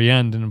at the very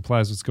end and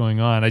implies what's going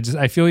on.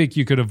 I feel like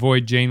you could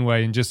avoid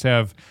Janeway and just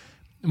have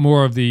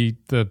more of the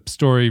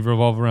story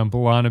revolve around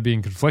B'Elanna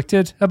being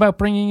conflicted about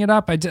bringing it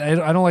up. I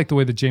don't like the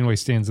way that Janeway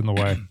stands in the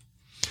way.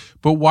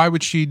 But why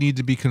would she need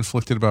to be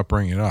conflicted about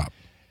bringing it up?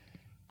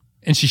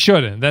 And she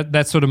shouldn't.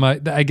 That's sort of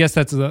I guess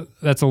that's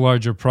a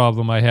larger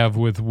problem I have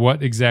with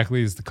what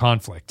exactly is the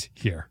conflict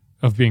here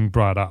of being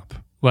brought up.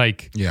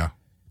 Like, yeah,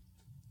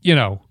 you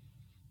know,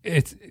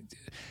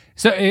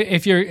 so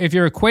if you're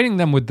equating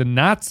them with the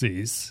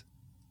Nazis,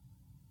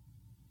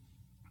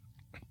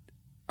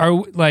 are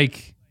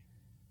like.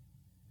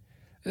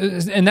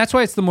 And that's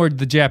why it's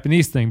the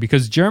Japanese thing,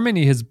 because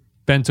Germany has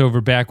bent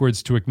over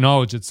backwards to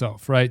acknowledge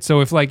itself, right? So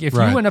if Right.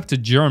 you went up to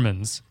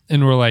Germans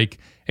and were like,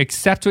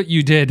 accept what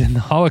you did in the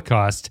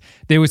Holocaust,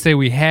 they would say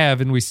we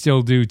have and we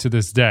still do to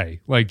this day.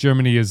 Like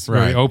Germany is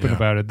very open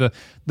about it.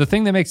 The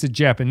thing that makes it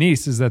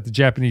Japanese is that the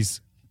Japanese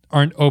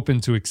aren't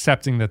open to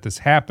accepting that this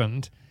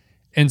happened.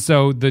 And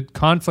so the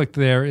conflict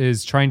there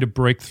is trying to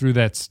break through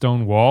that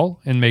stone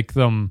wall and make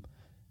them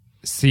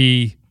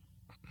see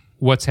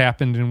what's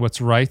happened and what's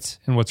right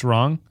and what's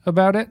wrong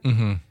about it.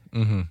 Mm-hmm.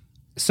 Mm-hmm.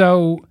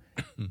 So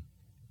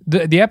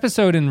the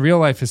episode in real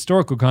life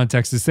historical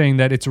context is saying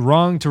that it's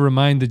wrong to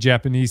remind the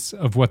Japanese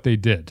of what they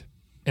did.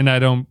 And I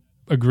don't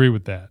agree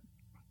with that,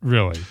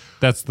 really.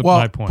 That's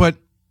my point.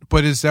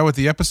 But is that what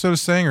the episode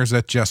is saying, or is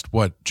that just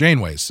what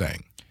Janeway is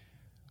saying?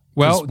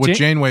 Well, what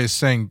Janeway is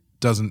saying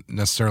doesn't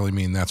necessarily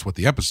mean that's what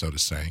the episode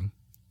is saying.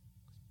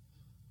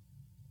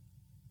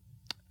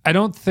 I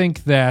don't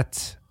think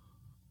that...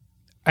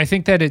 I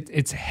think that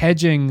it's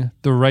hedging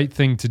the right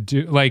thing to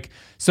do. Like,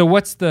 so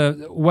what's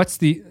the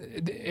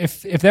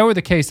if that were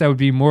the case, I would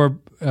be more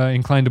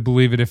inclined to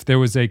believe it if there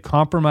was a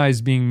compromise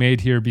being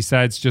made here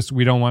besides just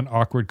we don't want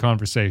awkward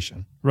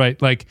conversation,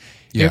 right? Like,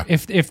 yeah.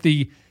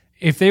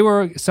 if they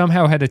were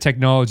somehow had a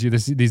technology,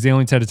 these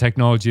aliens had a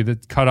technology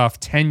that cut off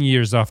 10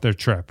 years off their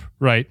trip,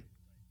 right?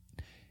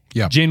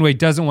 Yeah. Janeway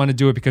doesn't want to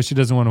do it because she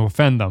doesn't want to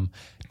offend them.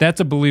 That's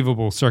a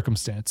believable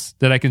circumstance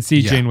that I can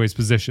see Janeway's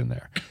position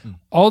there.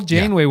 All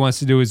Janeway wants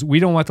to do is we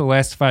don't want the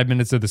last 5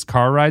 minutes of this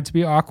car ride to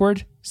be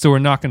awkward, so we're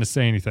not going to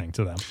say anything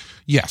to them.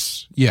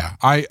 Yes. Yeah.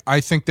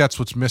 I think that's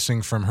what's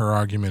missing from her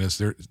argument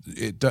is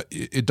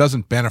it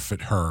doesn't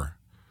benefit her.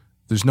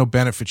 There's no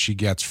benefit she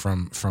gets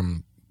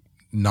from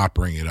not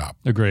bringing it up.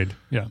 Agreed.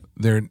 Yeah.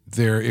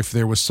 If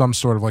there was some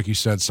sort of, like you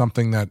said,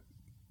 something that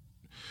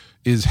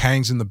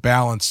hangs in the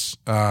balance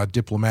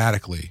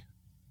diplomatically,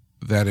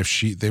 that if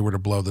they were to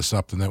blow this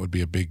up, then that would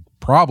be a big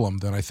problem.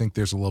 Then I think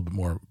there's a little bit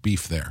more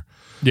beef there.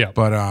 Yeah.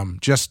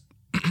 But just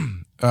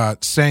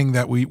saying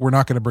that we're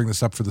not going to bring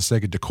this up for the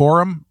sake of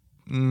decorum,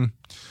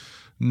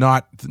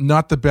 not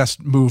the best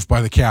move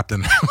by the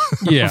captain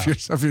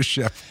of your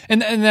ship.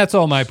 And that's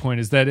all my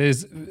point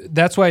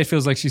that's why it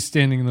feels like she's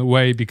standing in the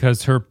way,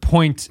 because her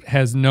point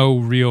has no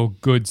real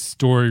good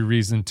story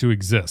reason to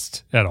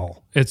exist at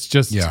all. It's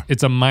just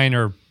it's a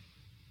minor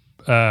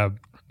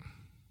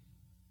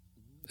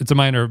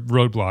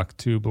roadblock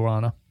to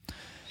B'Elanna.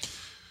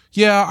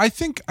 Yeah, I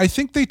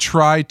think they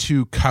try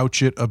to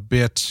couch it a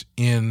bit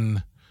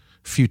in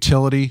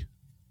futility.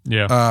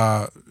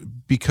 Yeah.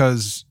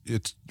 Because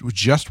it's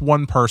just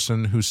one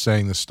person who's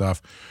saying this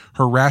stuff.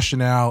 Her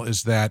rationale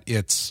is that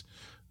it's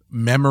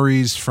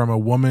memories from a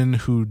woman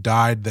who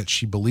died that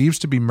she believes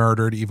to be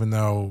murdered, even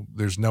though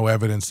there's no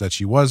evidence that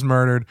she was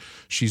murdered.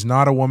 She's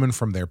not a woman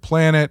from their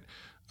planet.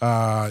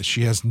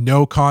 She has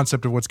no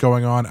concept of what's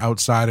going on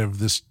outside of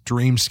this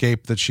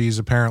dreamscape that she's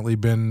apparently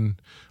been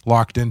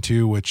locked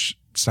into, which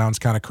sounds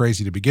kind of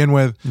crazy to begin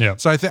with. Yeah.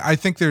 So I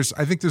think there's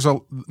a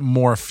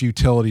more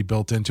futility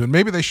built into it.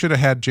 Maybe they should have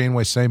had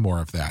Janeway say more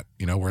of that,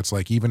 where it's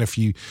like, even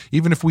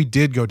if we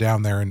did go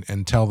down there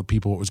and tell the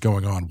people what was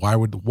going on, why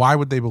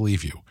would they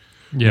believe you?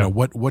 Yeah.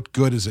 What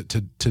good is it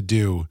to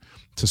do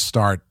to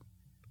start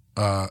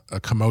a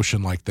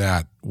commotion like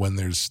that when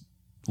there's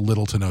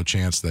little to no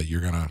chance that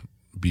you're going to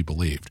be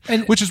believed?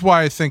 Which is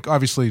why I think,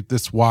 obviously,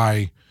 that's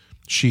why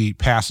she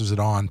passes it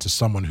on to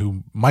someone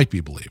who might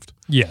be believed.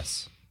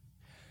 Yes.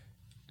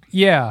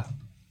 Yeah.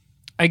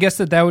 I guess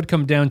that would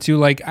come down to,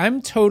 like,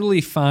 I'm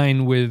totally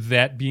fine with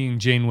that being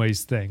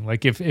Janeway's thing.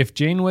 Like, if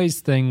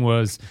Janeway's thing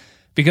was,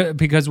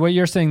 because what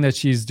you're saying that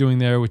she's doing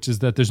there, which is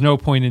that there's no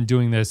point in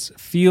doing this,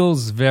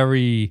 feels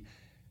very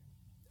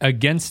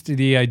against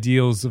the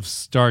ideals of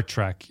Star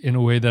Trek in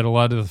a way that a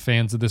lot of the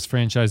fans of this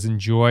franchise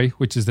enjoy,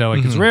 which is that,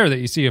 like, it's rare that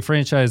you see a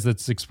franchise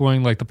that's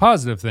exploring, like, the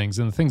positive things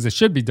and the things that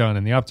should be done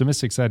and the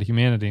optimistic side of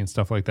humanity and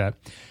stuff like that.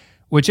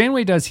 What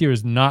Janeway does here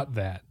is not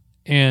that.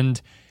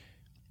 And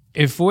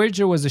if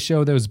Voyager was a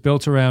show that was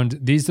built around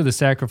these are the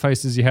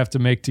sacrifices you have to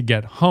make to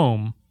get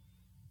home,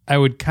 I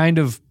would kind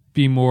of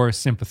be more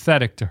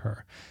sympathetic to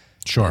her.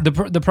 Sure.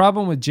 The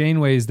problem with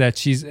Janeway is that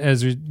she's,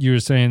 as you were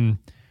saying,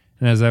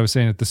 and as I was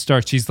saying at the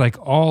start, she's like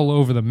all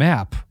over the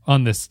map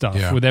on this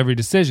stuff with every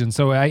decision.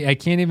 So I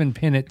can't even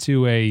pin it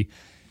to a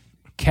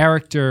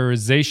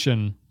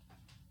characterization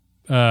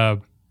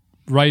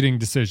writing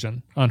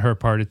decision on her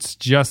part. It's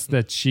just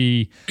that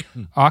she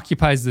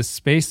occupies this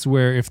space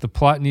where if the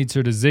plot needs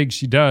her to zig,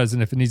 she does,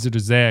 and if it needs her to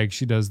zag,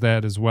 she does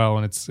that as well.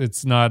 And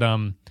it's not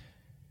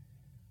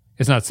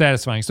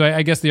satisfying. So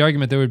I guess the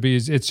argument there would be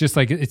is it's just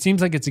like it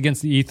seems like it's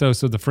against the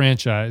ethos of the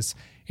franchise,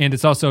 and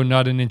it's also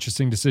not an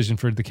interesting decision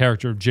for the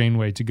character of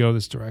Janeway to go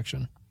this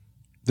direction.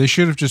 They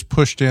should have just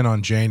pushed in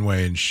on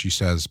Janeway, and she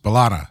says,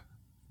 "B'Elanna,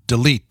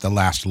 delete the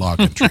last log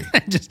entry."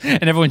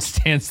 And everyone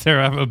stands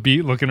there, have a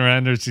beat, looking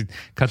around her. She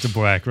cuts to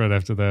black right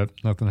after that.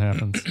 Nothing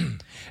happens.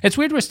 It's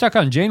weird we're stuck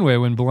on Janeway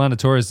when B'Elanna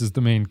Torres is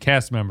the main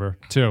cast member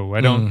too. I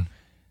don't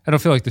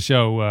feel like the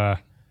show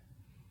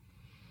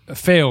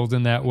failed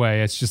in that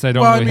way. It's just I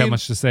don't have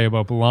much to say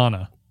about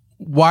B'Elanna.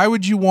 Why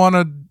would you want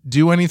to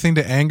do anything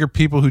to anger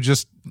people who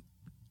just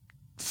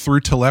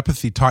through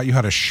telepathy taught you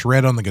how to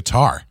shred on the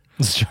guitar?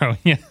 That's true.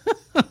 Yeah.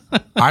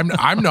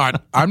 I'm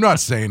not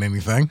saying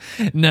anything.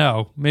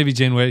 No, maybe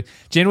Janeway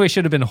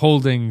should have been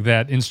holding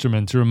that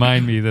instrument to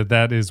remind me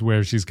that is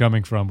where she's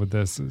coming from with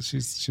this.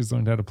 She's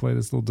learned how to play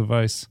this little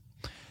device.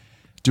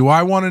 Do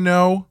I want to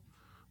know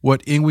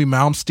what Yngwie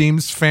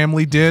Malmsteen's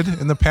family did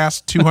in the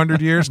past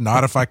 200 years?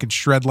 Not if I could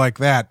shred like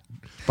that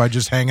by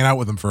just hanging out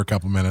with them for a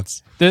couple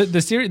minutes.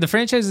 The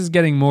franchise is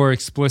getting more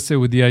explicit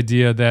with the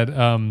idea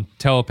that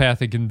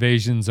telepathic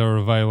invasions are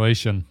a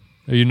violation.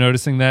 Are you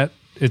noticing that?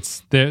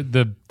 It's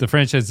the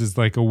franchise is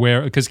like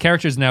aware because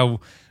characters now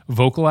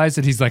vocalize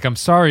it. He's like, "I'm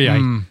sorry,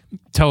 I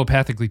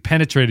telepathically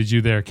penetrated you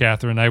there,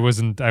 Catherine. I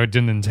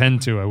didn't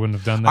intend to. I wouldn't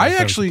have done that." I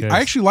actually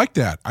like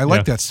that. I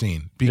like that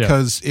scene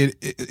because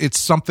it's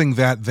something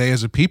that they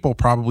as a people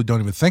probably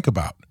don't even think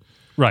about.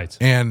 Right.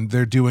 And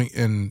they're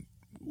doing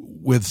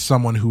with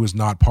someone who is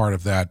not part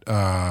of that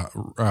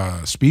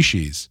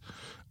species.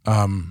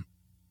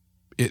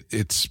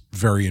 It's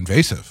very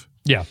invasive.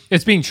 Yeah,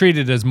 it's being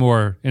treated as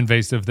more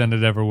invasive than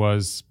it ever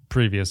was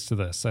previous to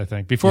this, I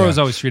think. Before it was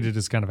always treated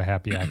as kind of a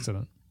happy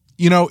accident.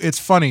 You know, it's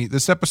funny.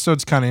 This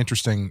episode's kind of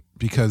interesting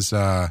because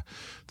the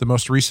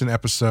most recent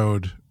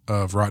episode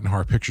of Rotten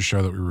Horror Picture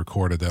Show that we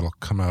recorded that'll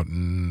come out,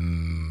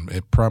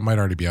 it might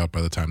already be out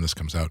by the time this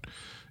comes out,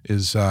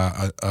 is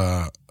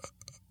a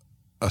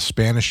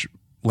Spanish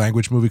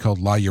language movie called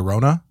La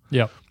Llorona.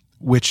 Yep.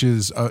 Which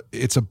is,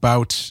 it's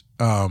about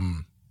a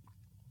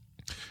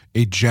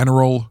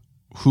general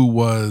who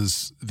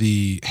was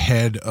the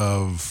head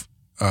of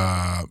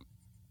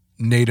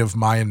Native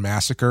Mayan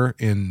massacre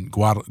in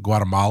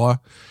Guatemala,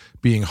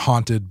 being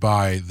haunted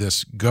by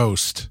this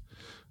ghost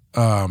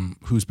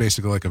who's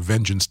basically like a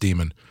vengeance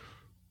demon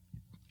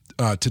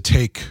to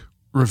take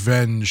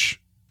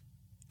revenge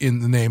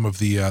in the name of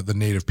the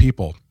native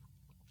people.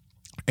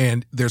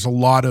 And there's a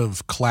lot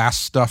of class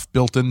stuff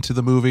built into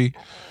the movie,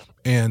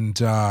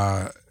 and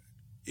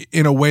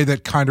in a way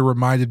that kind of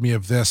reminded me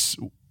of this.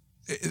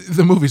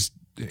 The movie's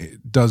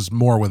does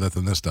more with it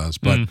than this does,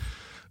 but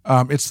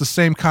it's the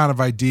same kind of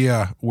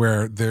idea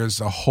where there's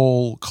a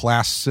whole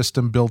class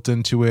system built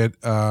into it,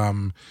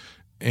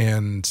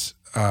 and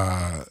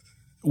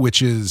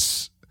which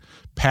is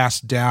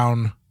passed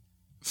down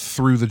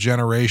through the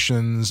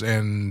generations,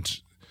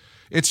 and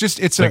it's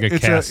like a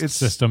caste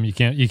system. You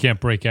can't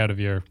break out of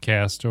your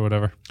caste or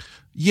whatever.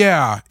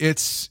 Yeah,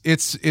 it's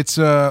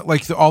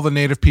like all the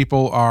native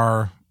people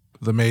are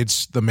the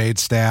maid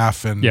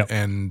staff, and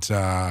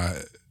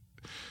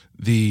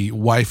the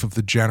wife of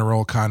the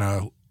general kind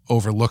of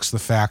overlooks the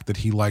fact that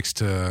he likes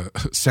to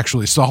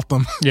sexually assault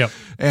them. Yep.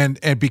 and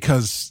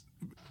because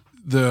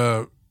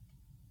the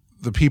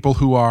people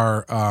who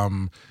are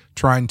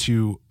trying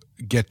to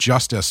get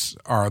justice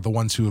are the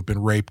ones who have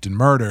been raped and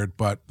murdered,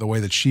 but the way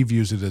that she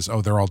views it is,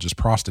 they're all just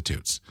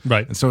prostitutes.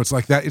 Right. And so it's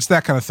like that. It's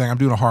that kind of thing. I'm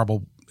doing a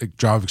horrible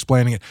job of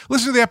explaining it.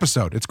 Listen to the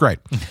episode. It's great.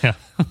 Yeah.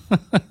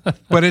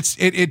 But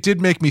it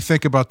did make me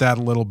think about that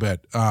a little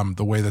bit,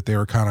 the way that they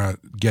were kind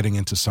of getting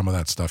into some of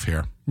that stuff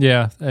here.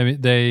 Yeah. I mean,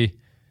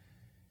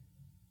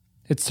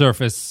 it's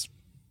surface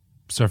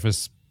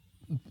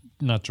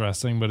not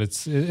dressing, but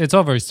it's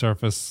all very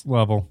surface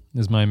level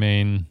is my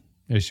main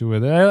issue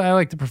with it. I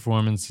like the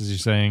performance, as you're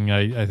saying.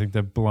 I think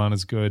that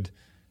B'Elanna's good,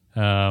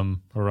 or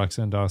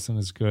Roxanne Dawson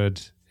is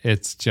good.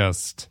 It's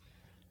just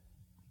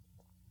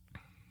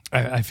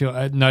I feel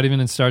not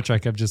even in Star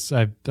Trek.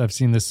 I've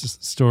seen this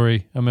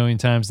story a million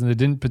times, and they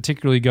didn't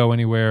particularly go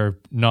anywhere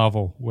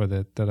novel with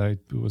it that I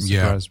was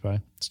surprised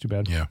by. It's too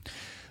bad. Yeah,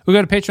 we'll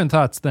go to Patreon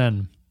thoughts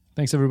then.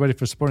 Thanks everybody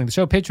for supporting the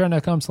show.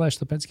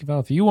 Patreon.com/Lipinski File.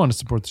 If you want to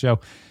support the show, a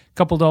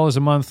couple $1 a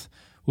month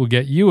will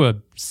get you a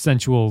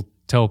sensual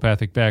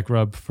telepathic back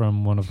rub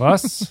from one of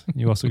us.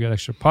 You also get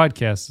extra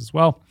podcasts as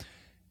well,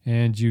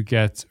 and you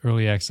get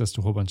early access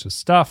to a whole bunch of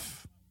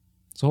stuff.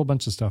 There's a whole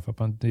bunch of stuff up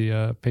on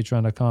the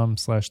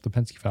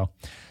patreon.com/Lipinski File.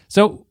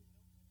 So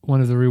one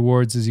of the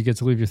rewards is you get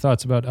to leave your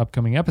thoughts about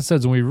upcoming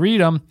episodes, and we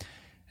read them.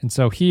 And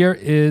so here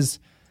is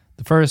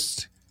The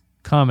first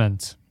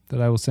comment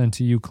that I will send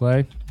to you,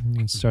 Clay. You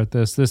can start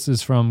this. This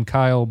is from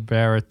Kyle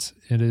Barrett.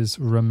 It is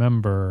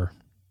Remember.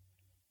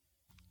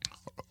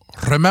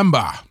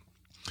 Remember.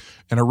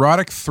 An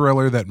erotic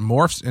thriller that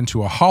morphs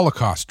into a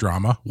Holocaust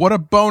drama. What a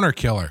boner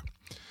killer.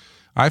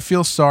 I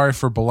feel sorry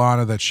for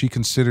B'Elanna that she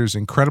considers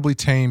incredibly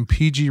tame,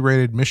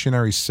 PG-rated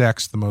missionary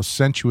sex the most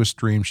sensuous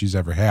dream she's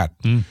ever had.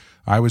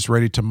 I was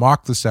ready to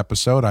mock this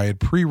episode. I had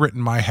pre-written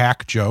my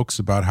hack jokes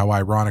about how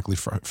ironically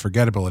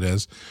forgettable it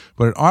is,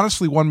 but it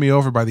honestly won me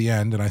over by the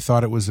end, and I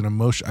thought it was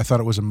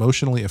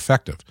emotionally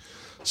effective.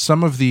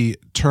 Some of the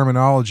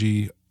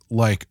terminology,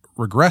 like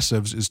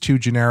regressives, is too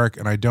generic,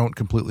 and I don't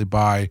completely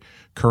buy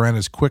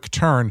Karena's quick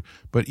turn,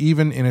 but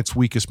even in its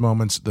weakest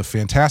moments, the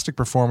fantastic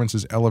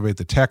performances elevate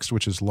the text,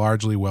 which is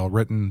largely well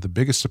written. The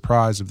biggest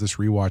surprise of this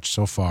rewatch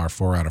so far,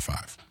 4 out of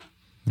 5.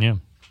 Yeah.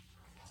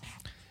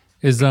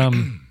 Is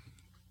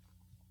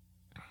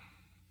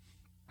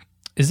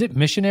it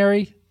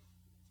missionary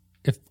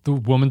if the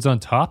woman's on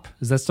top?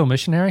 Is that still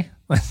missionary?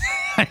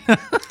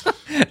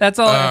 That's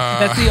all.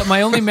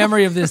 My only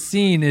memory of this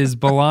scene is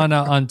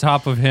B'Elanna on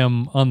top of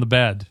him on the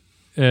bed,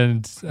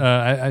 and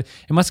it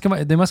must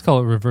come. They must call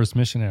it reverse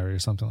missionary or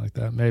something like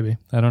that. Maybe,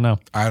 I don't know.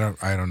 I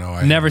don't know.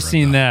 Never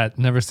seen that.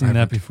 Never seen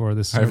that before.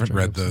 This I haven't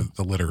read the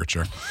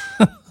literature.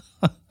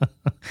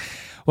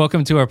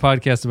 Welcome to our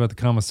podcast about the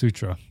Kama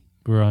Sutra.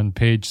 We're on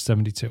page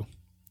 72.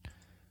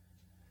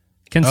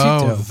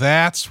 Kencito. Oh,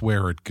 that's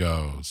where it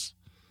goes.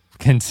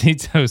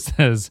 Kencito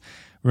says,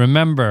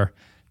 remember,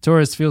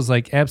 Torres feels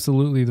like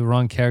absolutely the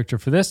wrong character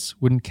for this.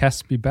 Wouldn't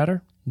Kes be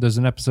better? There's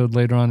an episode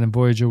later on in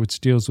Voyager which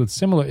deals with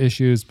similar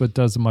issues but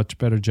does a much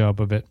better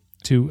job of it.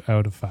 2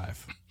 out of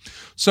 5.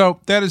 So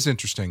that is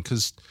interesting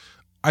because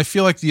I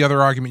feel like the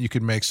other argument you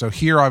could make, so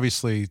here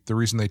obviously the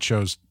reason they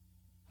chose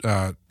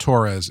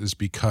Torres is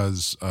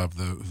because of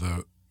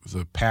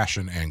the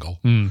passion angle.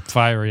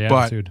 Fiery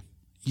attitude.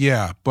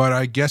 Yeah, but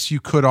I guess you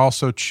could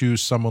also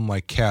choose someone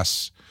like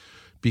Kes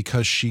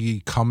because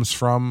she comes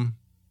from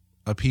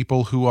a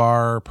people who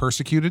are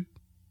persecuted,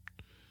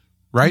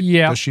 right?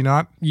 Yeah. Does she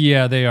not?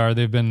 Yeah, they are.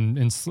 They've been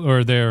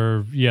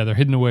they're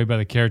hidden away by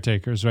the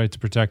caretakers, right, to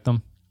protect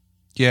them.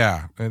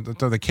 Yeah, and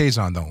the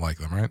Kazon don't like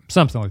them, right?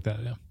 Something like that.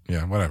 Yeah.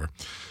 Yeah, whatever.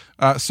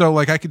 So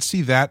like I could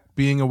see that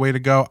being a way to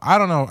go. I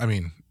don't know. I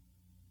mean,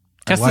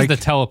 Kes is the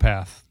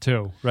telepath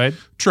too, right?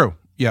 True.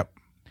 Yep.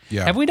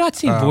 Yeah. Have we not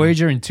seen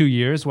Voyager in 2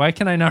 years? Why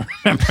can I not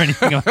remember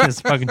anything on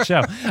this fucking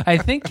show? I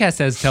think Kes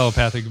has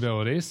telepathic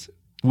abilities.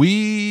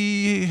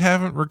 We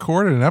haven't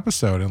recorded an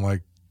episode in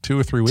like 2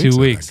 or 3 weeks. 2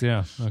 weeks,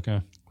 yeah.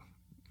 Okay.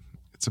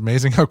 It's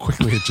amazing how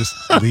quickly it just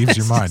leaves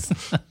your mind.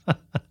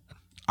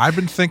 I've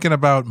been thinking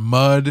about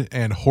mud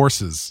and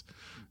horses,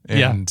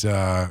 and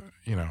I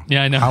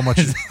know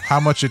how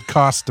much it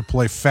costs to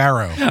play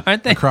Pharaoh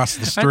across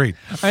the street.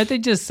 Aren't they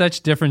just such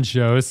different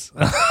shows?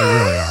 They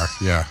really are.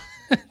 Yeah.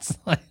 It's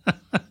like,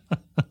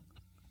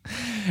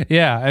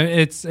 yeah,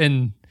 it's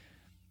and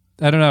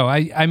I don't know.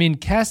 I mean,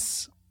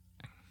 Kes.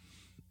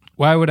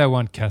 Why would I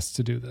want Kes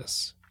to do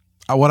this?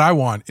 What I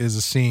want is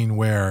a scene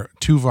where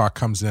Tuvok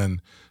comes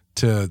in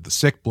to the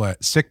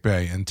sick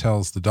bay and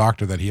tells the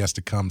doctor that he has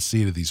to come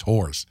see to these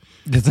whores.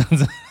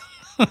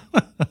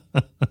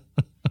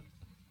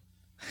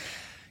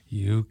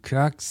 You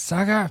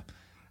cocksucker!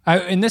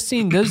 In this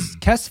scene,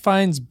 Kes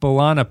finds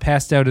B'Elanna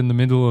passed out in the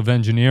middle of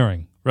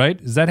engineering.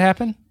 Right? Does that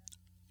happen?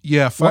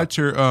 Yeah, finds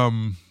her.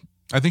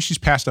 I think she's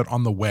passed out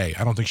on the way.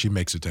 I don't think she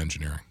makes it to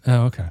engineering.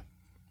 Oh, okay.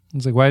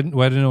 It's like, why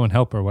did no one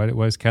help her? Why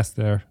is Kes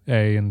there,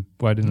 A, and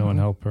why did no one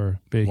help her,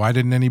 B? Why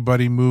didn't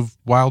anybody move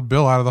Wild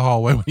Bill out of the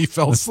hallway when he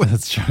fell asleep?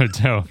 That's true,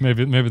 too.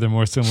 Maybe they're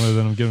more similar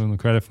than I'm giving them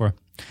credit for.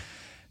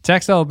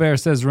 Taxel Bear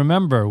says,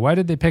 remember, why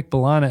did they pick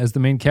B'Elanna as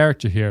the main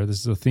character here? This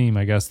is a theme,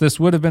 I guess. This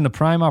would have been a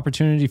prime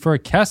opportunity for a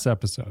Kes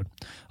episode.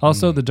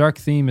 Also, the dark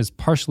theme is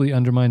partially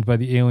undermined by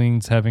the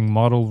aliens having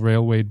model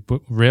railway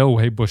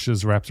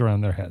bushes wrapped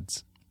around their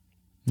heads.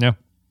 Yeah.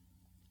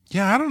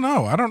 Yeah, I don't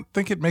know. I don't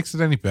think it makes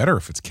it any better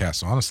if it's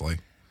Kes, honestly.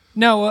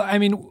 No, I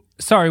mean,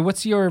 sorry.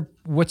 What's your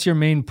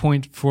main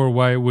point for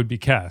why it would be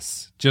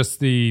Kes? Just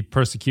the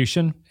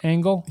persecution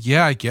angle?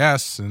 Yeah, I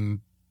guess, and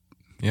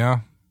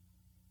yeah.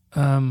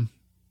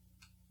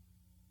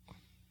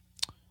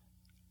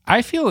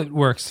 I feel it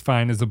works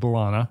fine as a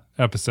B'Elanna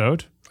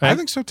episode. I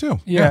think so too.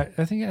 Yeah,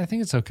 I think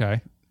it's okay.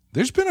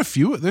 There's been a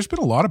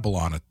lot of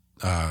B'Elanna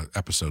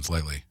episodes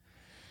lately.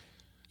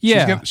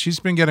 Yeah, she's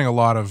been getting a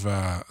lot of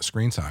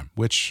screen time,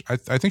 which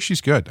I think she's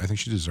good. I think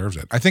she deserves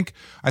it. I think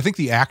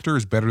the actor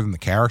is better than the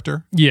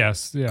character.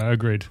 Yes, yeah,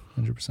 agreed,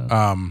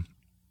 100%.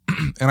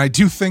 And I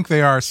do think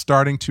they are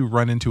starting to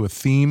run into a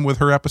theme with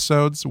her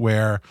episodes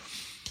where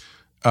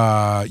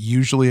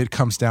usually it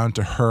comes down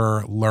to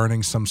her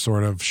learning some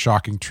sort of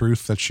shocking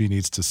truth that she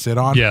needs to sit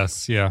on.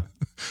 Yes, yeah.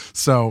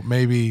 So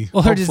maybe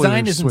her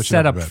design isn't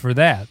set up for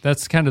that.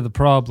 That's kind of the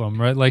problem,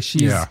 right? Like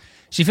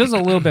she feels a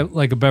little bit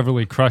like a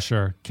Beverly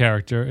Crusher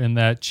character in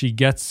that she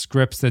gets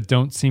scripts that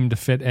don't seem to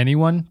fit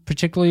anyone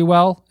particularly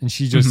well, and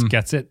she just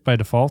gets it by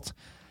default.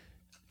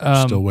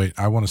 Still wait.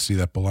 I want to see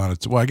that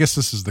B'Elanna. Well, I guess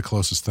this is the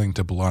closest thing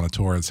to B'Elanna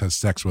Torres has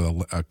sex with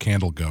a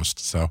candle ghost.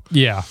 So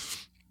yeah,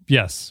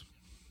 yes,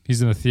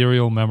 he's an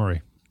ethereal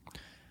memory.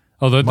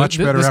 Although much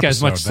better this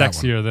guy's episode, much that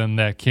sexier than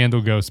that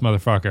candle ghost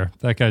motherfucker.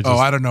 That guy. Just,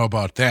 I don't know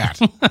about that.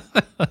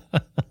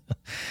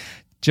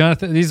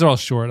 Jonathan, these are all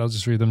short. I'll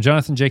just read them.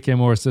 Jonathan J.K.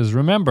 Moore says,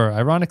 "Remember,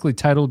 ironically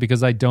titled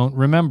because I don't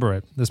remember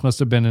it. This must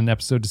have been an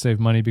episode to save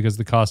money because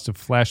the cost of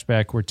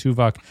flashback where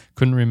Tuvok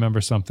couldn't remember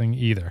something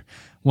either.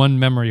 1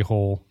 memory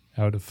hole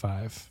out of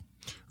 5.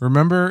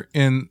 Remember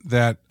in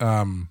that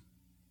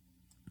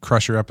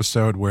Crusher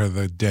episode where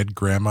the dead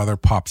grandmother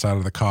pops out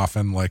of the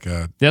coffin like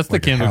a that's the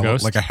candle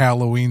ghost, like a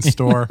Halloween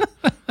store.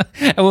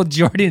 Well,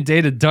 Geordi and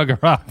Data dug her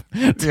up.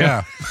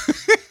 Yeah.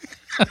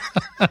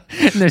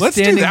 Let's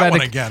do that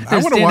one again. I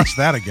want to watch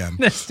that again.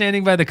 They're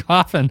standing by the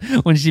coffin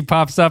when she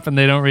pops up and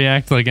they don't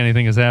react like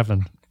anything has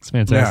happened. It's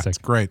fantastic. Yeah, it's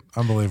great.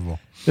 Unbelievable.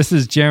 This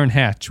is Jaron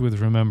Hatch with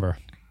Remember.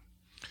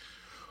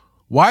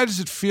 Why does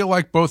it feel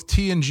like both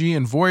TNG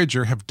and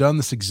Voyager have done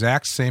this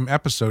exact same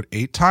episode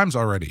 8 times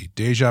already?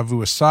 Deja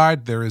vu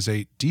aside, there is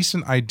a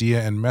decent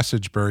idea and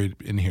message buried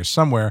in here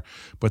somewhere,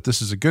 but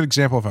this is a good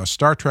example of how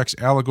Star Trek's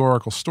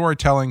allegorical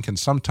storytelling can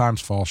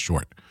sometimes fall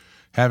short.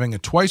 Having a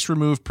twice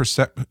removed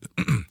perspective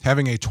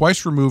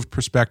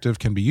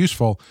can be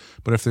useful,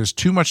 but if there's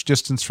too much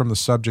distance from the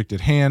subject at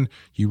hand,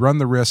 you run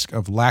the risk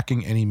of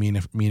lacking any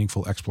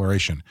meaningful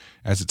exploration.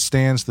 As it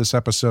stands, this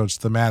episode's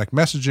thematic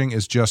messaging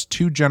is just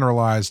too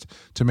generalized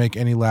to make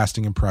any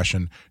lasting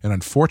impression, an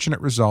unfortunate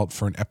result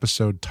for an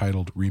episode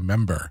titled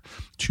Remember.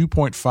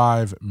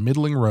 2.5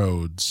 middling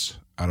roads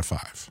out of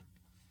 5.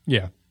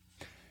 Yeah.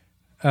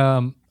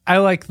 I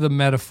like the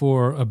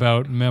metaphor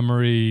about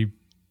memory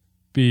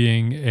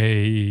being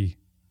a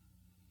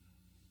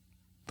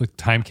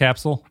time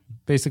capsule,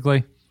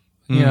 basically.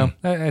 You know,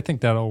 I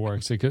think that all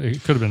works. It could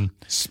have been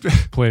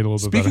played a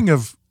little bit better.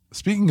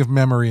 Speaking of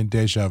memory and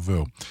deja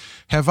vu,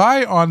 have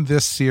I on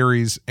this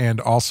series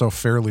and also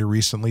fairly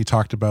recently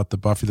talked about the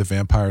Buffy the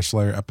Vampire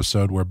Slayer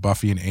episode where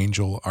Buffy and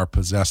Angel are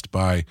possessed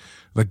by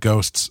the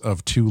ghosts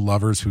of 2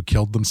 lovers who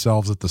killed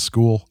themselves at the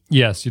school?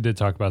 Yes, you did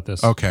talk about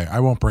this. Okay, I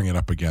won't bring it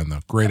up again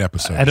though. Great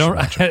episode. I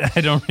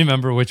don't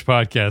remember which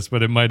podcast,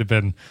 but it might have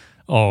been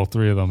all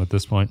 3 of them at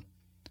this point.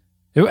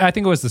 I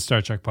think it was the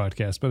Star Trek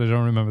podcast, but I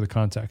don't remember the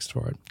context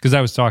for it because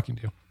I was talking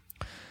to you.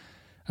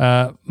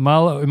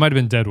 Malo, it might have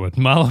been Deadwood.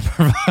 Malo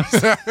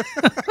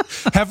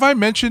Have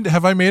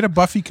I made a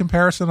Buffy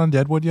comparison on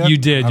Deadwood yet? You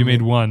did. You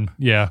made one.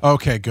 Yeah.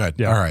 Okay, good.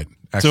 Yeah. All right. So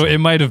Excellent. it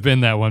might have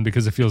been that one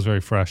because it feels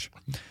very fresh.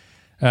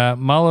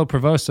 Malo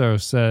Provoso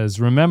says,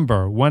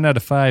 remember, 1 out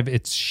of 5,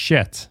 it's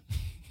shit.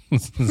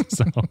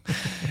 So,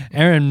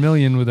 Aaron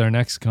Million with our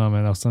next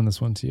comment. I'll send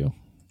this one to you.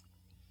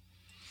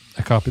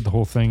 I copied the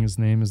whole thing. His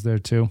name is there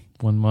too.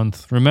 1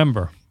 month.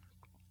 Remember.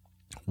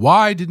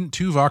 Why didn't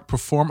Tuvok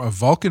perform a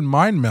Vulcan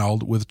mind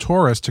meld with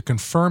Torres to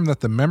confirm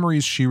that the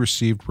memories she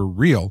received were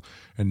real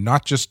and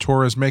not just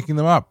Torres making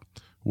them up?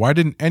 Why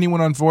didn't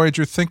anyone on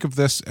Voyager think of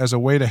this as a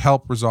way to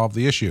help resolve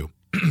the issue?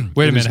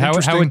 Wait a minute. How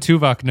would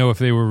Tuvok know if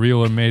they were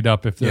real or made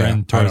up if they're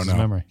in Torres'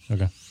 memory?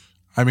 Okay.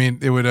 I mean,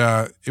 it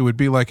would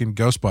be like in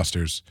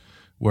Ghostbusters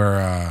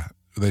where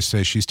they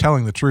say she's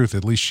telling the truth.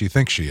 At least she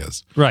thinks she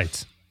is.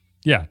 Right.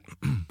 Yeah.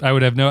 I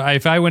would have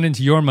if I went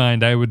into your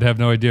mind, I would have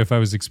no idea if I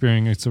was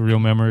experiencing a real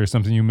memory or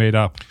something you made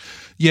up.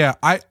 Yeah.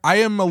 I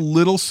am a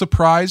little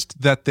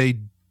surprised that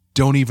they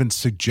don't even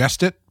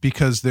suggest it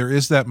because there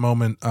is that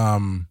moment.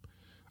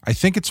 I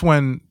think it's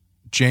when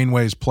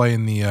Janeway's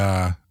playing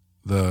the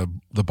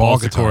ball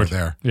guitar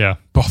there. Yeah.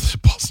 Balls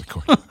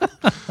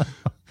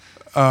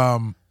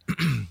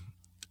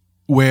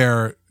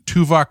where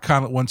Tuvok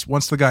kind of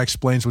once the guy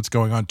explains what's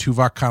going on,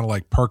 Tuvok kind of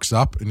like perks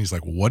up and he's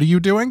like, "What are you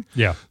doing?"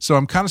 Yeah. So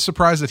I'm kind of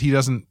surprised that he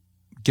doesn't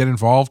get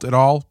involved at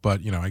all.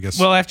 But I guess.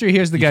 Well, after he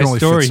hears the guy's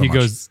story, he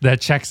goes,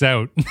 "That checks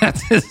out."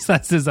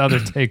 That's his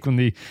other take when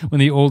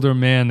the older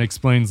man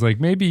explains, like,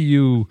 maybe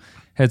you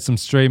had some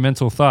stray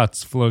mental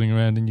thoughts floating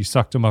around and you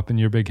sucked them up in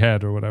your big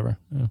head or whatever.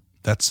 Yeah.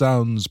 That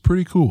sounds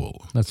pretty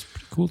cool. That's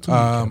pretty cool to me,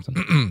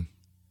 Captain.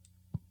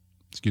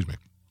 Excuse me.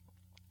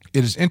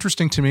 It is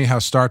interesting to me how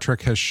Star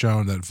Trek has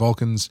shown that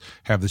Vulcans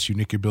have this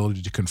unique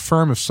ability to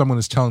confirm if someone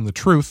is telling the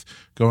truth,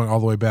 going all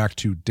the way back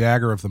to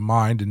Dagger of the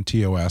Mind in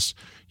TOS.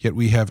 Yet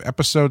we have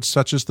episodes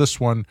such as this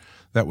one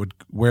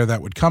where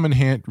that would come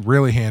in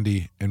really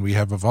handy, and we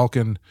have a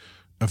Vulcan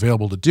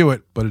available to do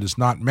it, but it is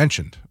not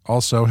mentioned.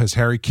 Also, has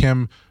Harry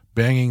Kim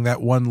banging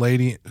that one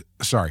lady?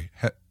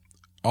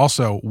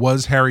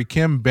 Was Harry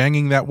Kim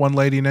banging that one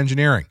lady in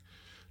engineering?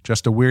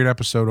 Just a weird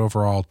episode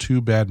overall.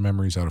 2 bad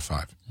memories out of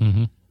 5.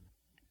 Mm-hmm.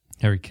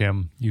 Harry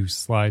Kim, you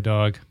sly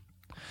dog.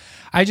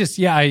 I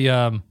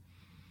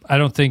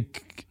don't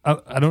think,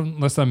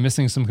 unless I'm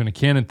missing some kind of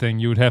canon thing,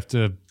 you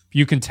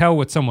can tell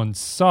what someone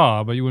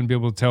saw, but you wouldn't be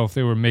able to tell if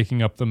they were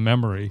making up the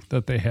memory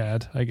that they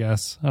had, I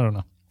guess. I don't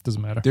know.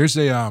 Doesn't matter. There's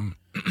I've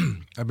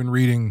been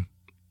reading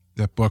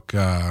that book,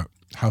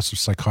 House of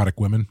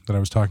Psychotic Women, that I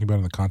was talking about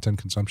in the content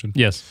consumption.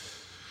 Yes.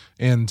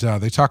 And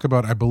they talk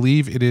about, I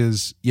believe it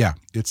is,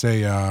 it's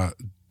a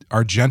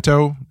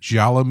Argento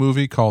Giallo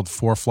movie called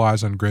Four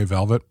Flies on Grey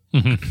Velvet.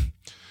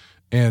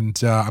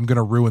 And I'm going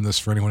to ruin this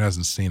for anyone who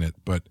hasn't seen it,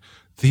 but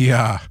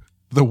the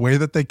way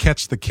that they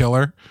catch the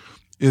killer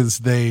is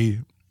they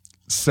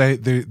say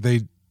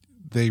they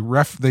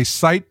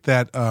cite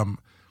that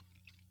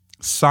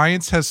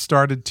science has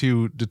started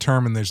to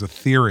determine, there's a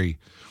theory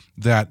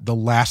that the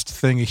last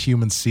thing a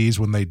human sees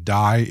when they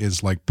die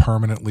is like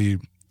permanently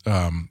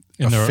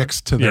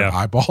affixed to their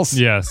eyeballs.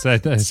 Yes, I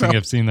think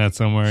I've seen that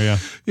somewhere, yeah.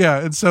 Yeah,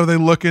 and so they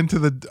look into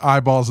the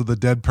eyeballs of the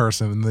dead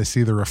person and they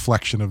see the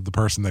reflection of the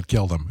person that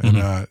killed him. And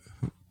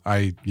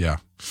I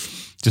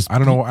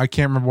don't know, I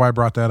can't remember why I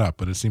brought that up,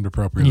 but it seemed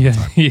appropriate at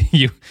the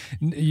time.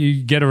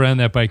 You get around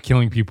that by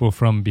killing people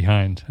from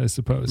behind, I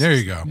suppose. There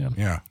you go.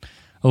 Yeah.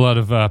 A lot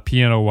of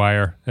piano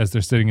wire as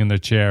they're sitting in their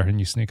chair and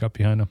you sneak up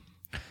behind them.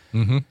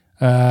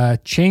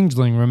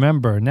 Changeling,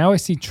 remember, now I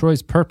see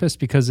Troy's purpose,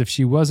 because if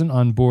she wasn't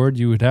on board,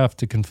 you would have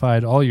to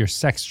confide all your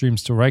sex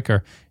dreams to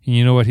Riker, and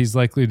you know what he's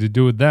likely to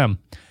do with them.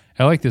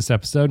 I like this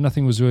episode.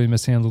 Nothing was really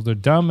mishandled or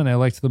dumb, and I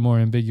liked the more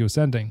ambiguous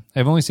ending.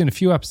 I've only seen a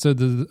few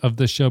episodes of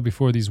this show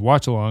before these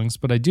watch-alongs,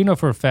 but I do know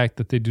for a fact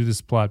that they do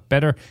this plot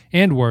better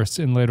and worse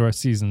in later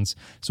seasons,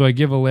 so I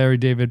give a Larry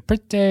David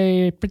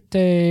pretty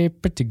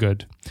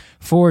good.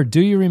 4,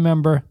 do you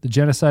remember the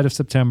Genocide of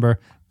September?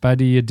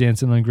 Buddy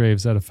dancing on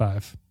graves out of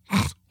 5.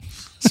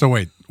 So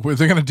wait, were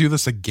they going to do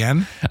this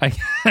again?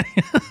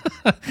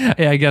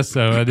 I guess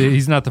so.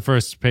 He's not the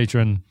first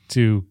patron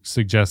to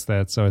suggest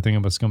that, so I think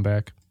it must come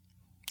back.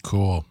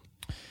 Cool.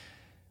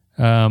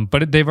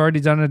 But they've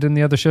already done it in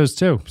the other shows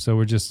too, so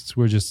we're just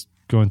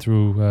going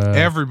through.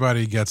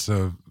 Everybody gets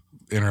a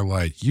inner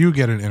light. You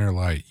get an inner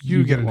light.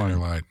 You get an inner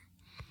light.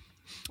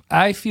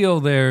 I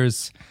feel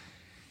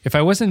if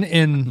I wasn't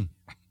in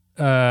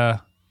a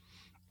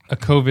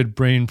COVID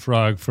brain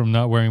frog from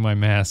not wearing my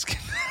mask,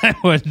 I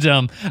would.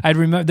 I'd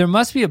remember there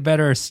must be a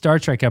better Star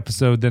Trek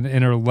episode than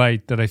Inner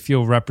Light that I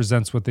feel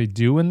represents what they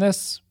do in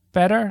this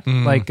better.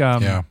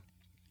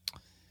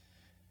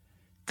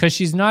 Because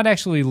she's not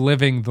actually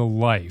living the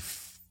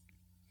life.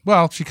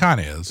 Well, she kind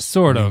of is.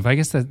 Sort of. I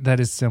guess that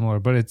is similar,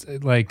 but it's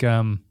like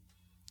I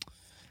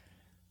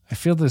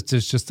feel that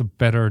there's just a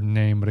better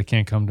name, but it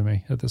can't come to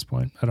me at this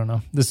point. I don't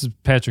know. This is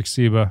Patrick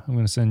Seba. I'm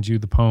going to send you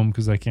the poem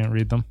because I can't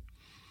read them.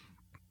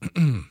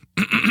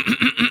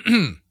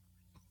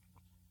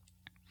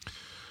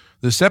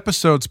 This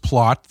episode's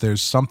plot,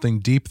 there's something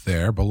deep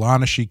there.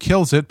 B'Elanna, she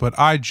kills it, but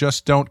I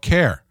just don't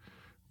care.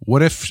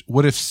 What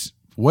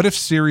if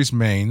series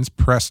mains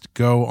pressed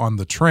go on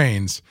the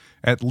trains?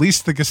 At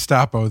least the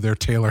Gestapo, their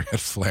tailor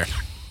had flair.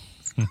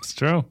 It's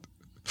true.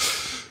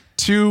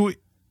 2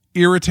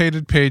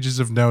 irritated pages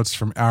of notes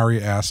from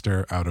Ari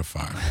Aster out of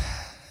 5.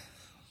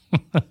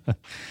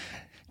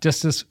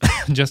 Justice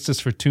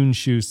for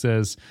Toonshoe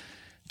says,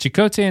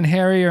 Chakotay and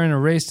Harry are in a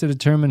race to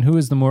determine who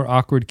is the more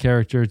awkward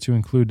character to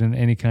include in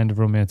any kind of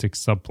romantic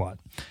subplot.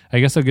 I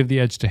guess I'll give the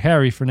edge to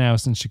Harry for now,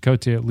 since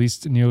Chakotay at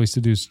least nearly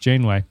seduced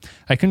Janeway.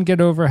 I couldn't get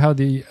over how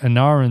the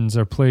Anarans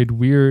are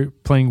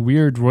playing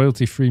weird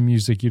royalty-free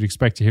music you'd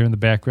expect to hear in the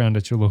background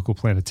at your local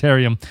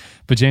planetarium,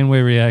 but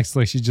Janeway reacts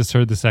like she just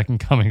heard the second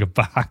coming of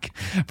Bach.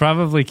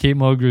 Probably Kate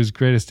Mulgrew's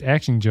greatest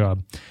acting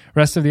job.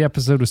 Rest of the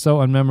episode was so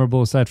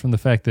unmemorable, aside from the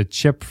fact that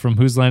Chip from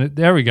Whose Line It...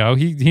 There we go.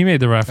 He made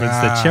the reference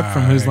that Chip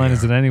from Whose Line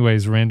Is It Anyway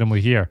is randomly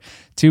here.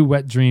 2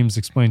 wet dreams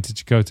explained to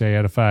Chakotay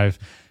out of 5.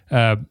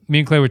 Me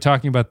and Clay were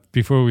talking about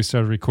before we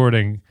started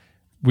recording.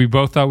 We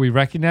both thought we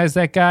recognized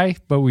that guy,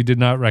 but we did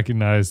not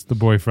recognize the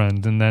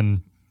boyfriend. And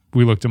then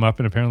we looked him up,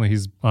 and apparently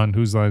he's on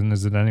Whose Line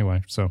Is It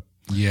Anyway? So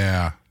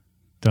yeah,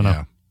 don't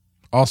know.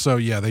 Also,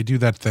 they do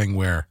that thing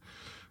where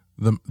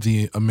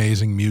the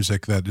amazing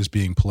music that is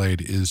being played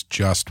is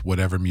just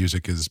whatever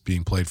music is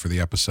being played for the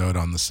episode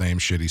on the same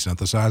shitty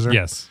synthesizer.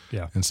 Yes,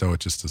 yeah. And so it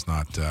just does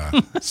not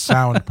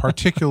sound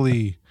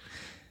particularly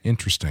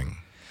interesting.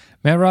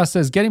 Matt Ross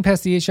says, getting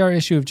past the HR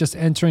issue of just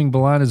entering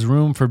B'Elanna's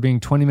room for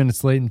being 20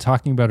 minutes late and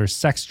talking about her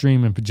sex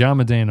dream and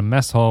pajama day in a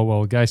mess hall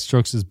while a guy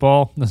strokes his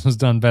ball. This was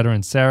done better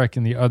in Sarek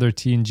and the other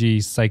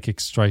TNG psychic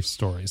strife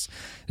stories.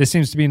 This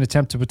seems to be an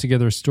attempt to put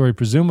together a story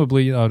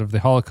presumably out of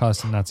the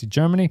Holocaust in Nazi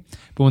Germany,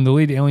 but when the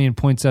lead alien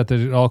points out that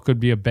it all could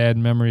be a bad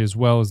memory as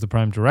well as the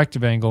Prime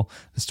Directive angle,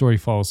 the story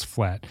falls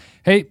flat.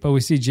 Hey, but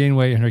we see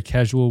Janeway in her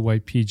casual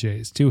white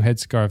PJs, 2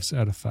 headscarves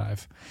out of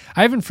 5.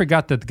 I even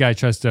forgot that the guy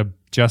tries to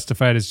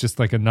justify it as just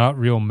like a not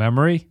real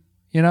memory,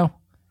 you know?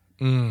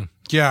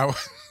 Yeah.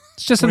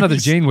 It's just another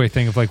Janeway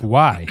thing of like,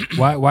 why?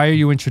 Why are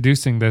you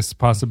introducing this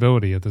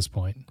possibility at this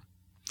point?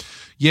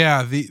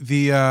 Yeah,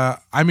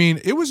 I mean,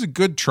 it was a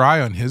good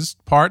try on his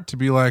part to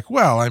be like,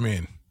 well, I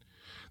mean,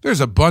 there's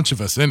a bunch of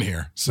us in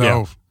here,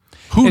 so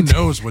who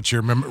knows what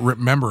you're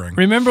remembering.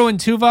 Remember when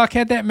Tuvok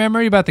had that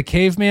memory about the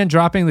caveman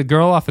dropping the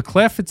girl off a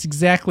cliff? It's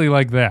exactly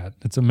like that.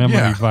 It's a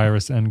memory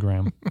virus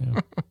engram. Yeah.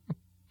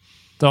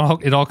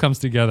 It all comes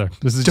together.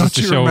 This is just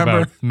a show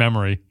about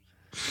memory.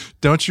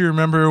 Don't you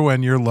remember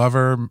when your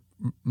lover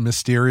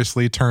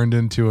mysteriously turned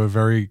into a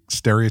very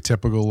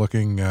stereotypical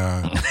looking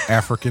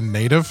African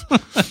native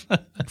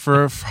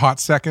for a hot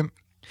second?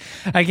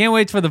 I can't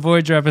wait for the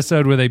Voyager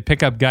episode where they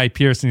pick up Guy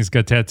Pearce and he's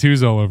got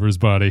tattoos all over his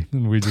body,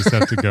 and we just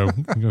have to go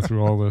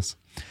through all this.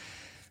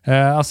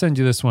 I'll send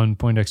you this one,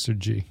 Poindexter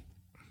G.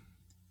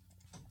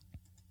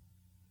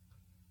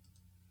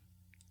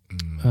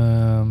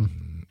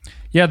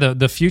 Yeah,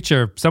 the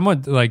future.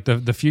 Someone like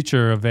the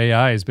future of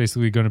AI is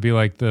basically going to be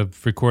like the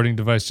recording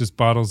device just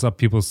bottles up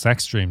people's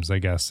sex dreams, I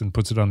guess, and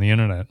puts it on the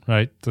internet,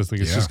 right? So it's like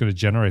it's just going to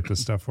generate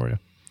this stuff for you.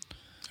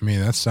 I mean,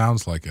 that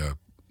sounds like the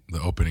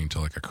opening to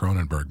like a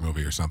Cronenberg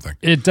movie or something.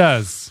 It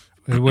does.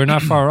 We're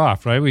not far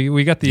off, right?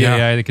 We got the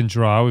AI that can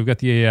draw. We've got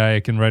the AI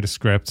that can write a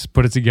script,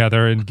 put it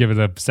together, and give it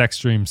a sex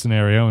dream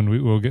scenario, and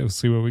we'll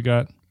see what we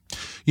got.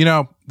 You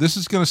know, this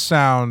is going to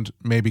sound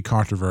maybe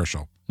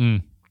controversial.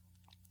 The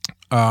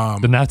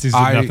Nazis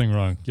did nothing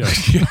wrong. Yeah.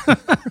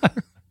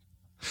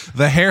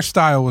 The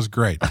hairstyle was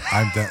great.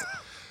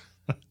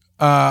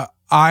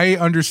 I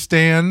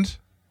understand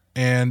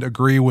and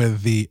agree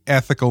with the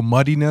ethical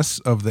muddiness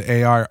of the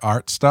AI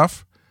art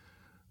stuff.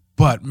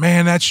 But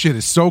man, that shit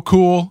is so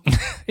cool.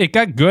 It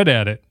got good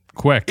at it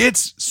quick.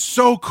 It's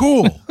so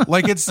cool.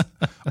 Like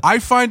I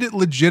find it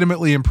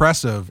legitimately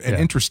impressive and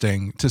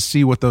interesting to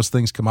see what those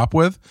things come up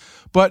with.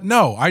 But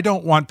no, I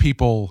don't want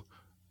people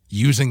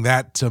using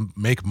that to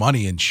make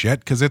money and shit,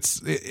 because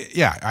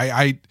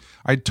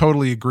I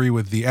totally agree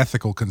with the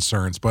ethical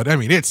concerns. But I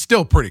mean, it's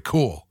still pretty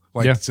cool.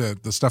 Like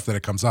the stuff that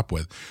it comes up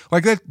with.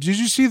 Like that. Did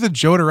you see the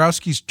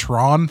Jodorowsky's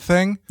Tron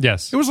thing?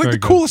 Yes. It was like the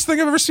coolest thing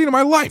I've ever seen in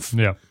my life.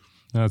 Yeah.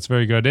 No, it's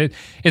very good.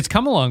 It's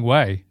come a long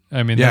way.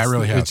 I mean, it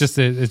really has. It's just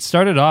it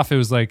started off. It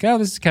was like, oh,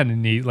 this is kind of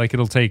neat. Like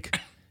it'll take,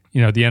 the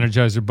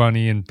Energizer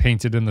Bunny and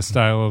paint it in the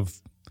style of,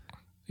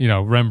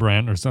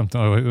 Rembrandt or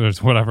something or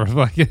whatever.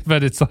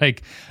 But it's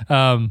like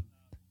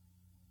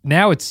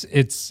now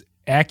its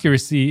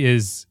accuracy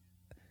is.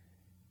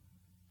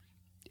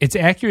 Its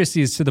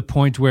accuracy is to the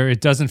point where it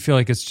doesn't feel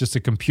like it's just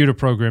a computer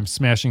program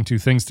smashing two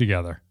things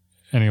together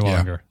any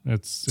longer.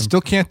 It's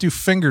still can't do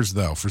fingers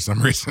though for some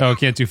reason. Oh,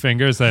 can't do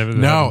fingers?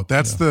 No,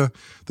 that's the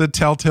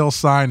telltale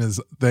sign is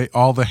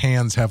all the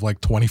hands have like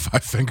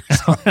 25 fingers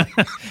on them.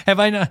 Have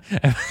I not?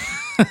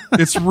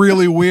 It's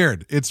really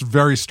weird. It's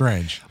very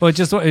strange. Well,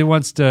 it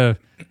wants to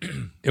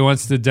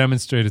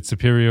demonstrate its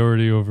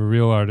superiority over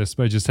real artists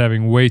by just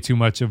having way too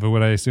much of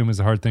what I assume is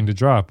a hard thing to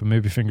draw. But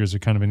maybe fingers are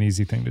kind of an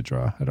easy thing to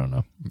draw. I don't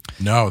know.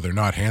 No, they're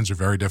not. Hands are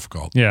very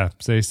difficult. Yeah.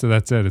 So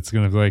that's it. It's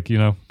going to be like,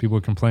 people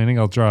are complaining.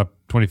 I'll draw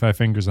 25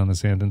 fingers on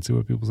this hand and see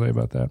what people say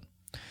about that.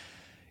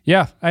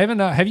 Yeah. I haven't.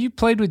 Have you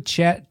played with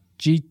Chat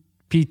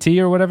GPT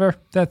or whatever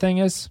that thing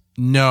is?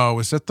 No.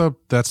 Is that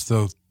that's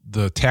the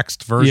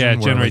text version? Yeah,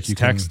 it generates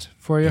text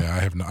for you. Yeah,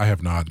 I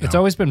have not. No. It's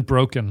always been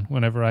broken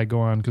whenever I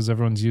go on because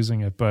everyone's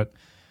using it, but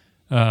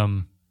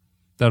that'll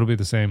be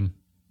the same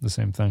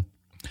thing.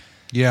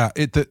 Yeah,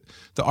 the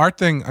art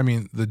thing. I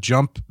mean, the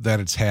jump that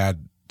it's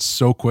had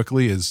so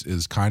quickly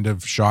is kind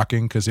of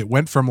shocking because it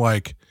went from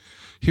like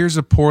here's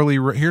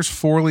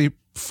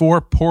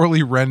four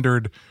poorly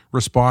rendered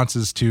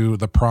responses to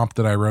the prompt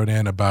that I wrote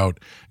in about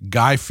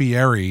Guy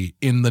Fieri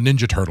in the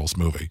Ninja Turtles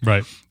movie,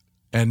 right?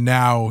 And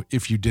now,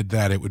 if you did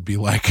that, it would be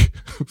like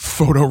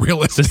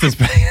photorealistic.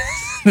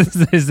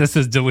 This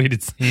is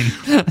deleted scene.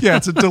 Yeah,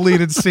 it's a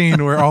deleted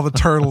scene where all the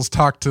turtles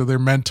talk to their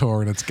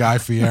mentor, and it's Guy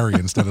Fieri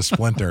instead of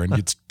Splinter, and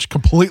it's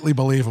completely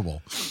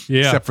believable,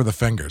 except for the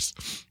fingers.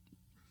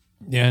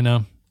 Yeah, I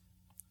know.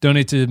 Don't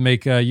need to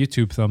make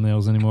YouTube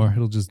thumbnails anymore.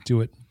 It'll just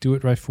do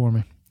it right for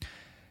me.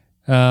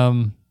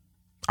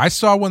 I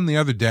saw one the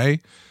other day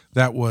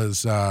that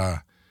was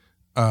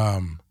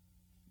Marvel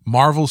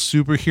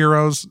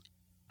superheroes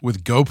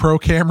with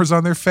GoPro cameras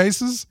on their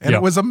faces, and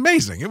it was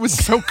amazing. It was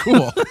so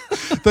cool.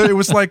 It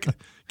was like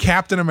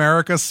Captain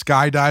America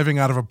skydiving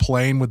out of a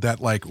plane with that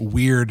like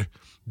weird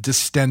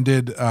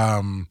distended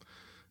like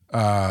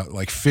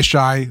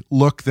fisheye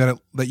look that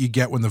you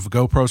get when the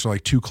GoPros are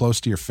like too close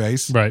to your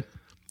face. Right.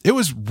 It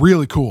was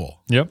really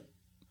cool. Yep.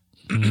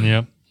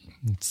 Yep.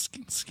 It's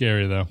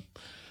scary though.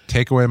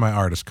 Take away my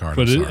artist card.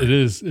 But it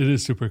is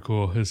super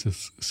cool. It's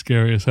just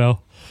scary as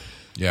hell.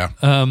 Yeah.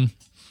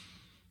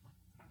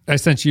 I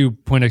sent you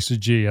Poindexter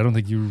G. I don't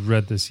think you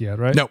read this yet,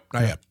 right? Nope,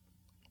 not yet.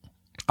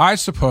 I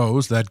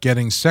suppose that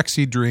getting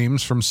sexy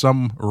dreams from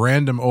some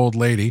random old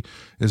lady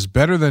is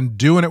better than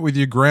doing it with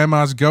your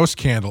grandma's ghost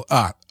candle.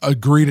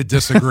 Agree to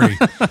disagree.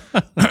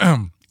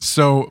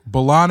 So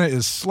B'Elanna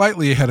is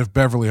slightly ahead of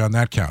Beverly on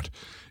that count.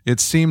 It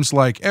seems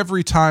like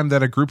every time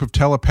that a group of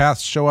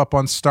telepaths show up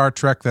on Star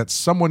Trek that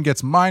someone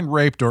gets mind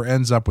raped or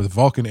ends up with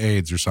Vulcan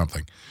AIDS or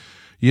something.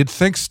 You'd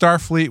think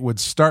Starfleet would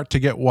start to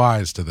get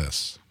wise to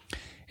this.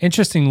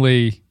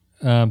 Interestingly,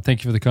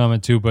 thank you for the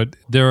comment too, but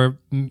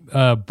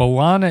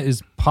B'Elanna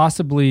is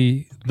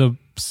possibly the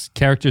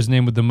character's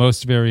name with the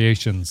most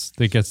variations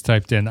that gets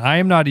typed in. I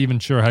am not even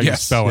sure how you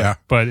spell it,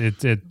 but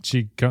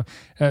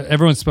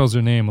everyone spells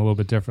her name a little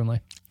bit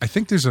differently. I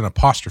think there's an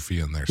apostrophe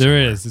in there. There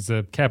is. It's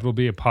a capital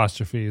B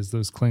apostrophe, as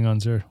those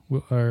Klingons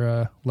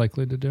are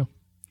likely to do.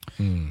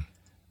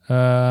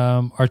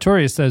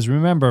 Artorius says,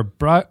 remember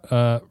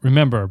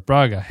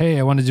Braga. Hey,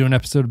 I want to do an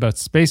episode about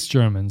space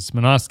Germans,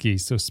 Minoski.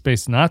 So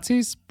space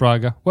Nazis?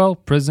 Braga. Well,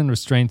 prison,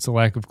 restraints, a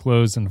lack of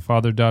clothes, and a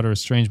father-daughter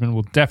estrangement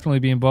will definitely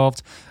be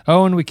involved.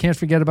 Oh, and we can't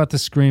forget about the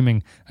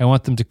screaming. I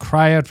want them to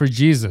cry out for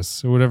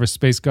Jesus, or whatever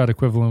space god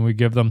equivalent we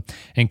give them,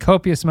 and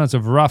copious amounts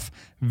of rough,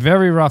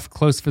 very rough,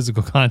 close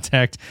physical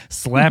contact,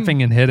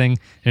 slapping and hitting,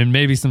 and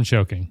maybe some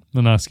choking.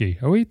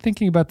 Minoski. Are we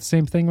thinking about the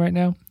same thing right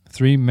now?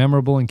 3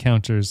 memorable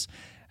encounters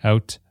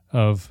out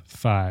of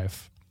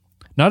 5.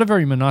 Not a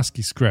very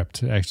Minoski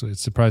script, actually.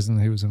 It's surprising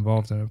that he was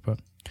involved in it. But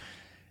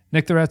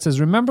Nick the Rat says,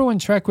 remember when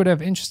Trek would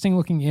have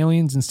interesting-looking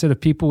aliens instead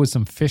of people with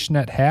some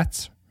fishnet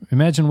hats?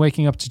 Imagine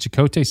waking up to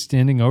Chakotay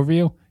standing over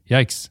you.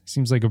 Yikes.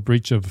 Seems like a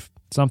breach of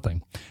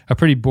something. A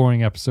pretty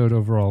boring episode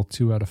overall,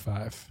 2 out of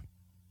 5.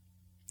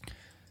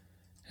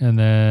 And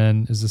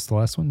then, is this the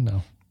last one? No,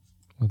 I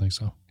don't think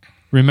so.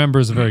 Remember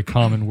is a very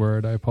common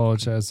word. I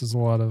apologize. There's a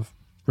lot of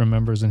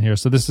remembers in here.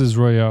 So this is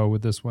Royo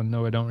with this one.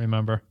 No, I don't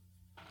remember.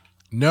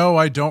 No,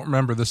 I don't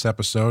remember this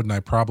episode, and I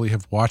probably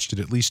have watched it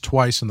at least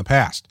twice in the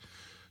past.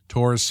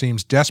 Torres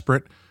seems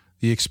desperate.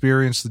 Torres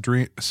seems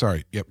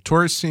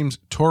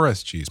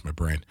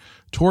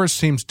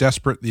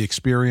desperate. The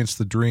experience,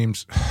 the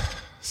dreams.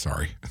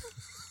 Sorry.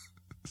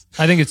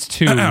 I think it's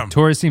 2.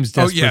 Torres seems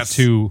desperate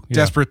 2. Yeah.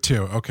 Desperate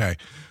 2. Okay.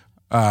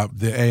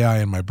 The AI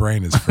in my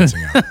brain is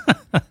fritzing out.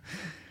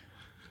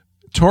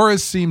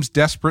 Torres seems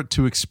desperate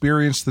to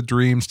experience the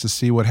dreams to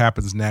see what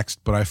happens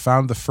next, but I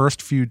found the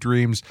first few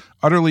dreams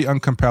utterly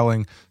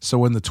uncompelling, so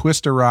when the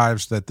twist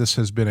arrives that this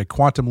has been a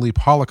Quantum Leap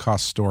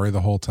Holocaust story the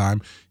whole time,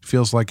 it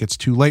feels like it's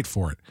too late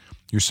for it.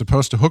 You're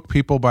supposed to hook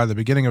people by the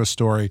beginning of a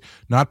story,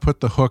 not put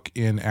the hook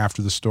in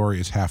after the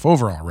story is half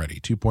over already.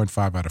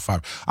 2.5 out of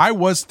 5. I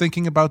was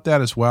thinking about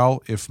that as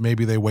well, if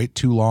maybe they wait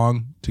too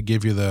long to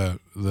give you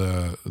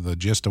the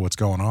gist of what's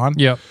going on.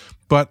 Yep.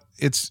 But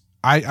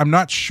I'm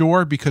not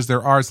sure, because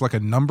there are like a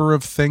number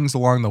of things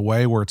along the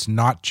way where it's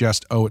not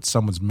just, it's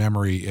someone's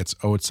memory. It's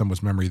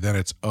someone's memory. Then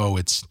it's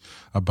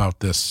about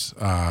this,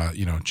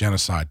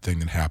 genocide thing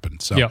that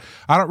happened. So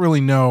I don't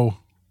really know.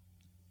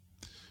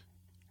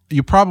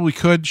 You probably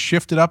could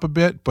shift it up a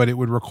bit, but it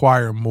would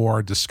require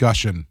more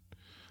discussion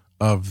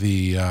of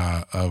the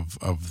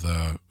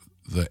the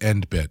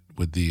end bit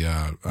with the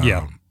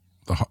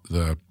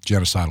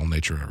genocidal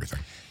nature of everything.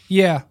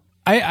 Yeah,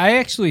 I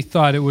actually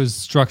thought it was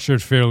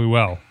structured fairly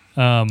well.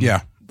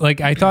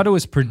 Like I thought it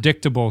was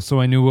predictable, so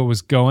I knew what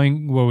was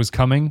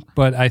coming.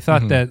 But I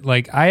thought that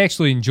I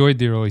actually enjoyed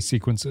the early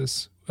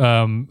sequences.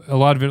 A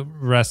lot of it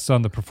rests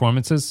on the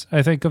performances,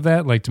 I think, of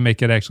that, to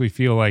make it actually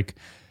feel like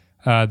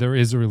there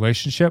is a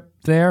relationship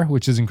there,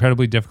 which is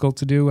incredibly difficult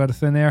to do out of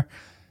thin air.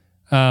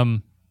 I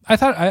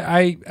thought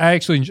I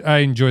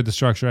enjoyed the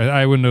structure.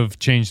 I wouldn't have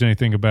changed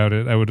anything about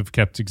it. I would have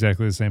kept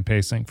exactly the same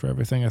pacing for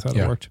everything. I thought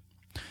it worked.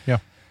 Yeah.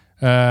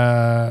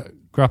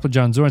 Grapple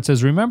John Zorn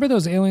says, remember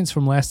those aliens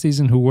from last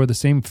season who wore the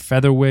same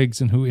feather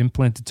wigs and who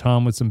implanted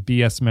Tom with some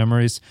BS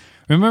memories?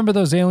 Remember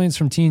those aliens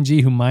from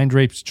TNG who mind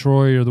raped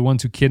Troy, or the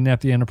ones who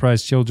kidnapped the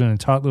Enterprise children and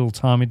taught little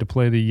Tommy to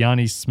play the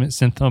Yanni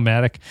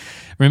Synthomatic?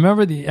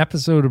 Remember the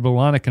episode of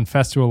B'Elanna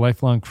confessed to a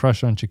lifelong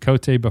crush on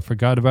Chakotay but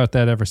forgot about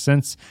that ever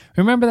since?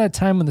 Remember that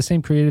time when the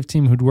same creative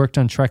team who'd worked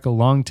on Trek a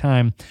long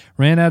time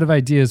ran out of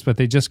ideas, but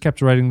they just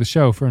kept writing the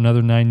show for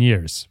another 9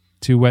 years?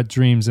 2 wet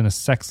dreams in a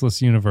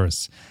sexless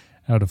universe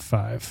out of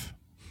 5.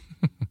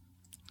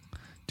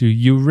 Do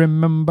you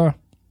remember?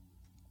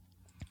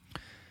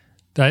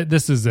 It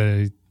is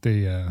a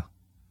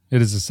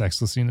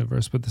sexless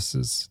universe, but this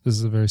is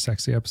a very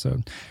sexy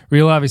episode.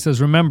 Real Avi says,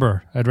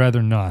 remember, I'd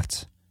rather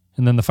not.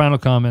 And then the final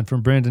comment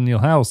from Brandon Neal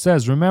Howell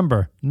says,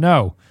 remember,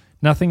 no,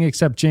 nothing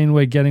except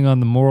Janeway getting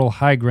on the moral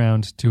high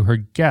ground to her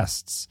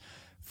guests.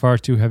 Far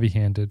too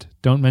heavy-handed.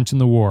 Don't mention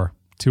the war.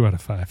 2 out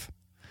of 5.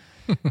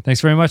 Thanks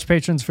very much,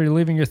 patrons, for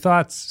leaving your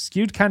thoughts.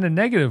 Skewed kind of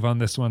negative on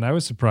this one. I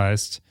was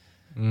surprised.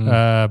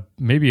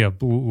 Maybe a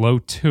low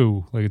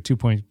 2, like a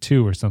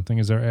 2.2 or something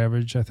is our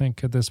average, I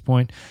think, at this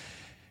point.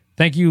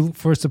 Thank you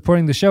for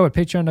supporting the show at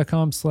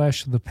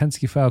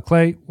patreon.com/thepensky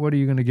Clay. What are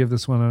you going to give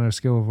this one on a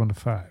scale of 1 to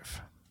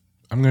 5?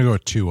 I'm going to go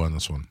with 2 on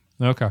this one.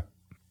 Okay.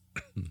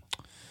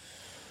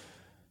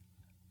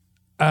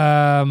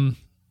 I'll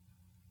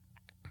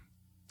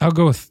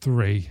go with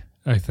 3,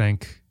 I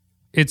think.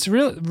 It's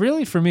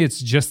really for me,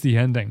 it's just the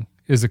ending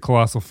is a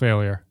colossal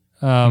failure.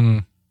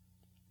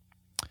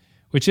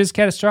 Which is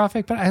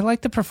catastrophic, but I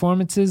like the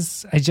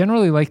performances. I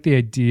generally like the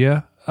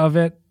idea of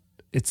it.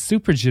 It's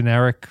super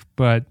generic,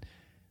 but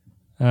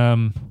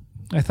I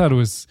thought it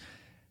was...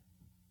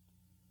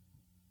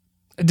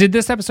 Did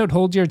this episode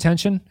hold your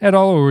attention at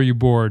all, or were you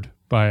bored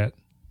by it?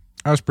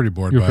 I was pretty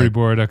bored by it. You were pretty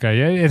bored? Okay,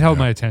 yeah, it held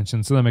my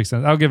attention, so that makes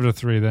sense. I'll give it a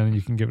 3 then, and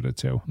you can give it a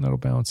 2, and that'll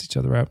balance each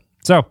other out.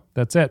 So,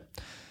 that's it.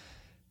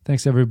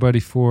 Thanks,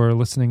 everybody, for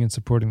listening and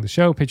supporting the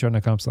show.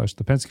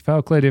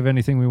 Patreon.com/thepensky Clay. Do you have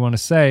anything we want to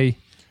say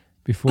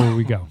before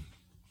we go?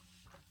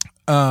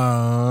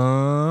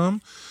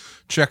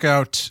 Check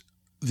out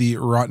the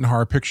Rotten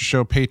Horror Picture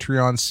Show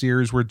Patreon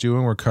series we're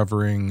doing. We're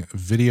covering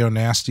Video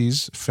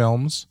Nasties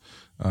films.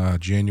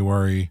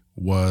 January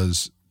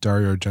was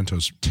Dario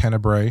Argento's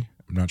Tenebrae.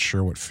 I'm not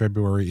sure what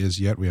February is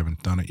yet. We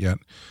haven't done it yet.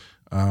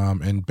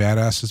 And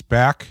Badass is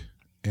back.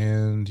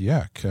 And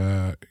yeah,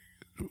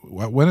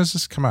 when does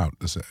this come out?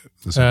 This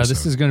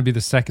is going to be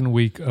the second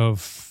week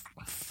of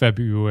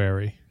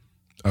February.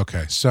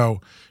 Okay,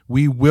 so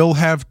we will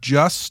have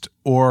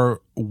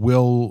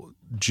will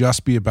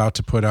just be about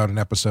to put out an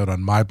episode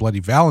on My Bloody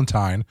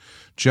Valentine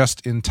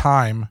just in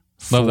time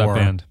for Love that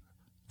band.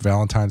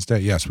 Valentine's Day.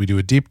 Yes, we do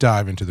a deep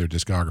dive into their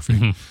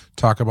discography,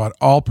 talk about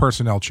all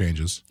personnel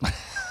changes,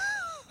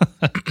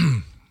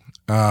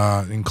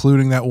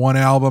 including that one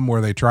album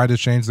where they tried to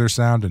change their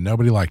sound and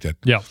nobody liked it.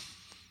 Yeah.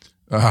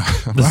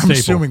 I'm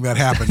assuming that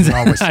happens. It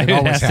always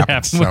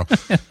happens. So.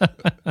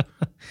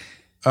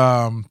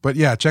 But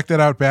yeah, check that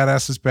out.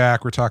 Badass is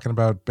back. We're talking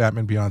about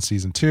Batman Beyond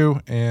Season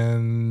 2,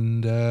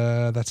 and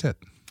that's it.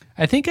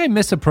 I think I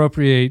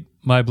misappropriate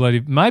My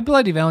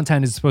Bloody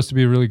Valentine is supposed to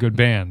be a really good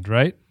band,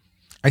 right?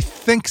 I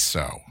think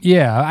so.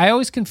 Yeah, I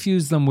always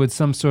confuse them with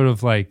some sort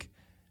of like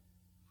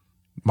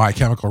My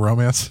Chemical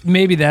Romance.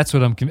 Maybe that's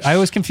what I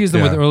always confuse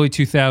them with early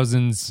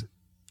 2000s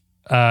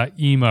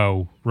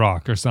emo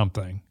rock or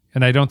something,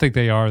 and I don't think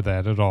they are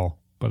that at all.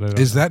 But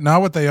is that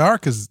not what they are?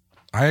 Because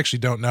I actually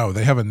don't know.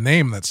 They have a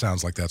name that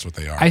sounds like that's what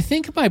they are. I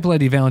think My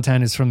Bloody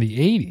Valentine is from the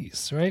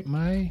 80s, right?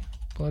 My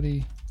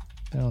Bloody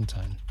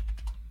Valentine.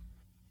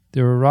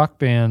 They were a rock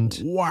band.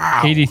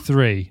 Wow.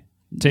 83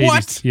 to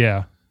what? 80,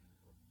 yeah.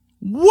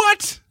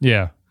 What?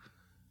 Yeah.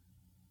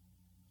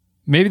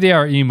 Maybe they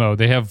are emo.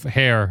 They have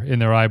hair in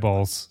their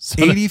eyeballs.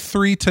 So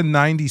 83 to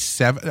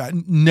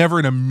 97. Never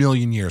in a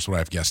million years would I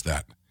have guessed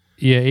that.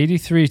 Yeah,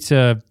 83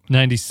 to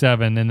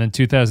 97, and then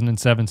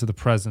 2007 to the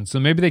present. So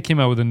maybe they came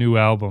out with a new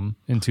album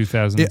in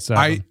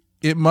 2007.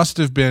 It must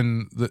have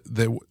been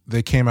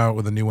they came out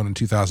with a new one in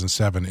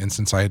 2007, and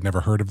since I had never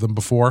heard of them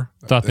before,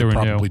 thought they were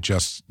probably new.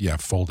 Just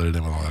folded it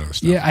in with all that other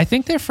stuff. Yeah, I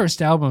think their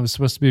first album was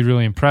supposed to be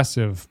really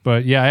impressive,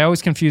 but yeah, I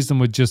always confused them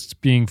with just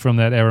being from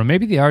that era.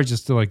 Maybe they are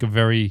just like a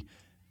very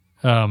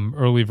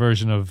early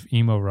version of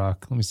emo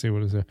rock. Let me see,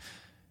 what is it?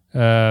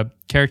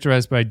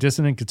 Characterized by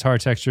dissonant guitar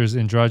textures,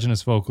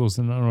 androgynous vocals,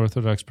 and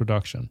unorthodox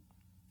production.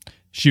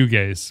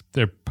 Shoegaze.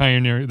 They're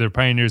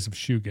pioneers of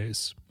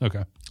shoegaze.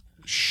 Okay.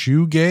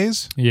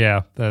 Shoegaze?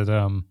 Yeah,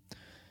 that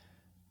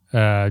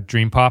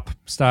dream pop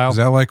style. Is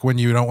that like when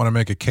you don't want to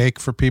make a cake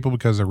for people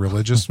because of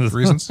religious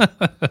reasons?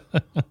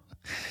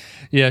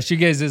 Yeah,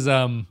 shoegaze is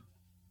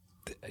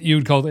you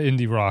would call it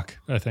indie rock,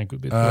 I think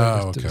would be the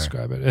way to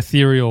describe it.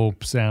 Ethereal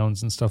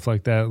sounds and stuff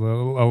like that. A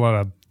lot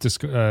of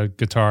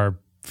guitar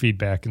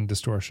feedback and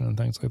distortion and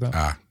things like that.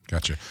 Ah,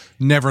 gotcha.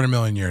 Never in a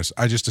million years.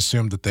 I just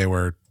assumed that they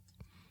were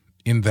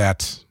in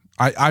that.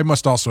 I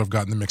must also have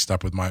gotten them mixed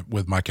up with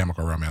my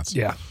Chemical Romance.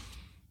 Yeah.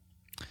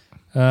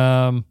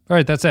 All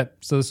right, that's it.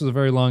 So this was a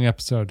very long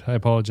episode. I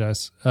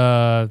apologize.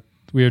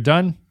 We are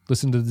done.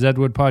 Listen to the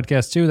Deadwood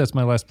Podcast too. That's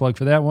my last plug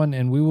for that one.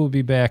 And we will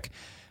be back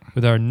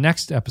with our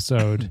next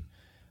episode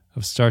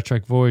of Star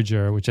Trek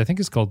Voyager, which I think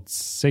is called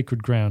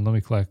Sacred Ground. Let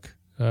me click.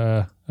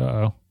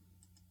 Uh-oh.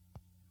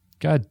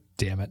 God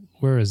damn it.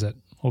 Where is it?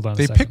 Hold on a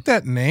second. They picked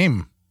that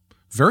name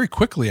very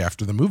quickly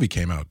after the movie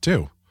came out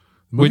too.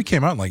 The movie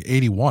came out in like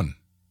 81.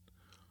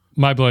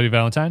 My Bloody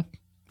Valentine?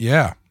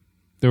 Yeah.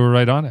 They were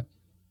right on it.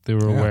 They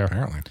were aware.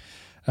 Apparently.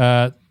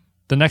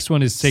 The next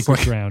one is Sacred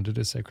Ground. It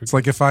is Sacred Ground. It's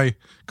like if I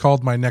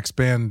called my next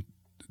band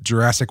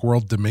Jurassic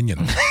World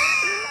Dominion.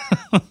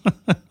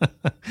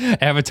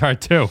 Avatar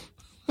 2.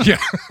 Yeah.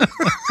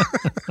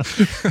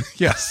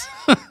 Yes.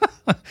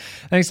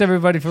 Thanks,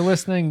 everybody, for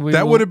listening.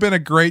 That would have been a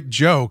great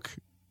joke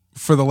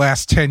for the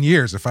last 10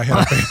 years if I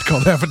had a band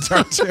called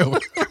Avatar 2.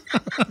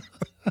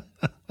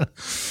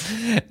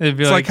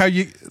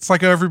 It's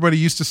like how everybody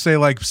used to say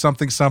like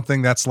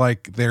something that's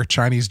like their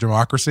Chinese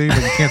democracy,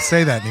 but you can't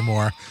say that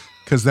anymore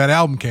because that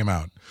album came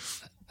out.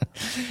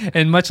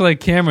 And much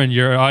like Cameron,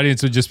 your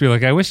audience would just be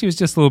like, I wish he was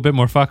just a little bit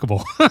more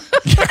fuckable.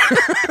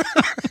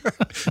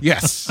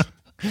 Yes.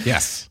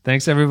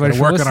 Thanks, everybody,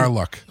 for work listening. on our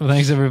look. Well,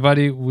 thanks,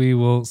 everybody. We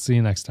will see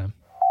you next time.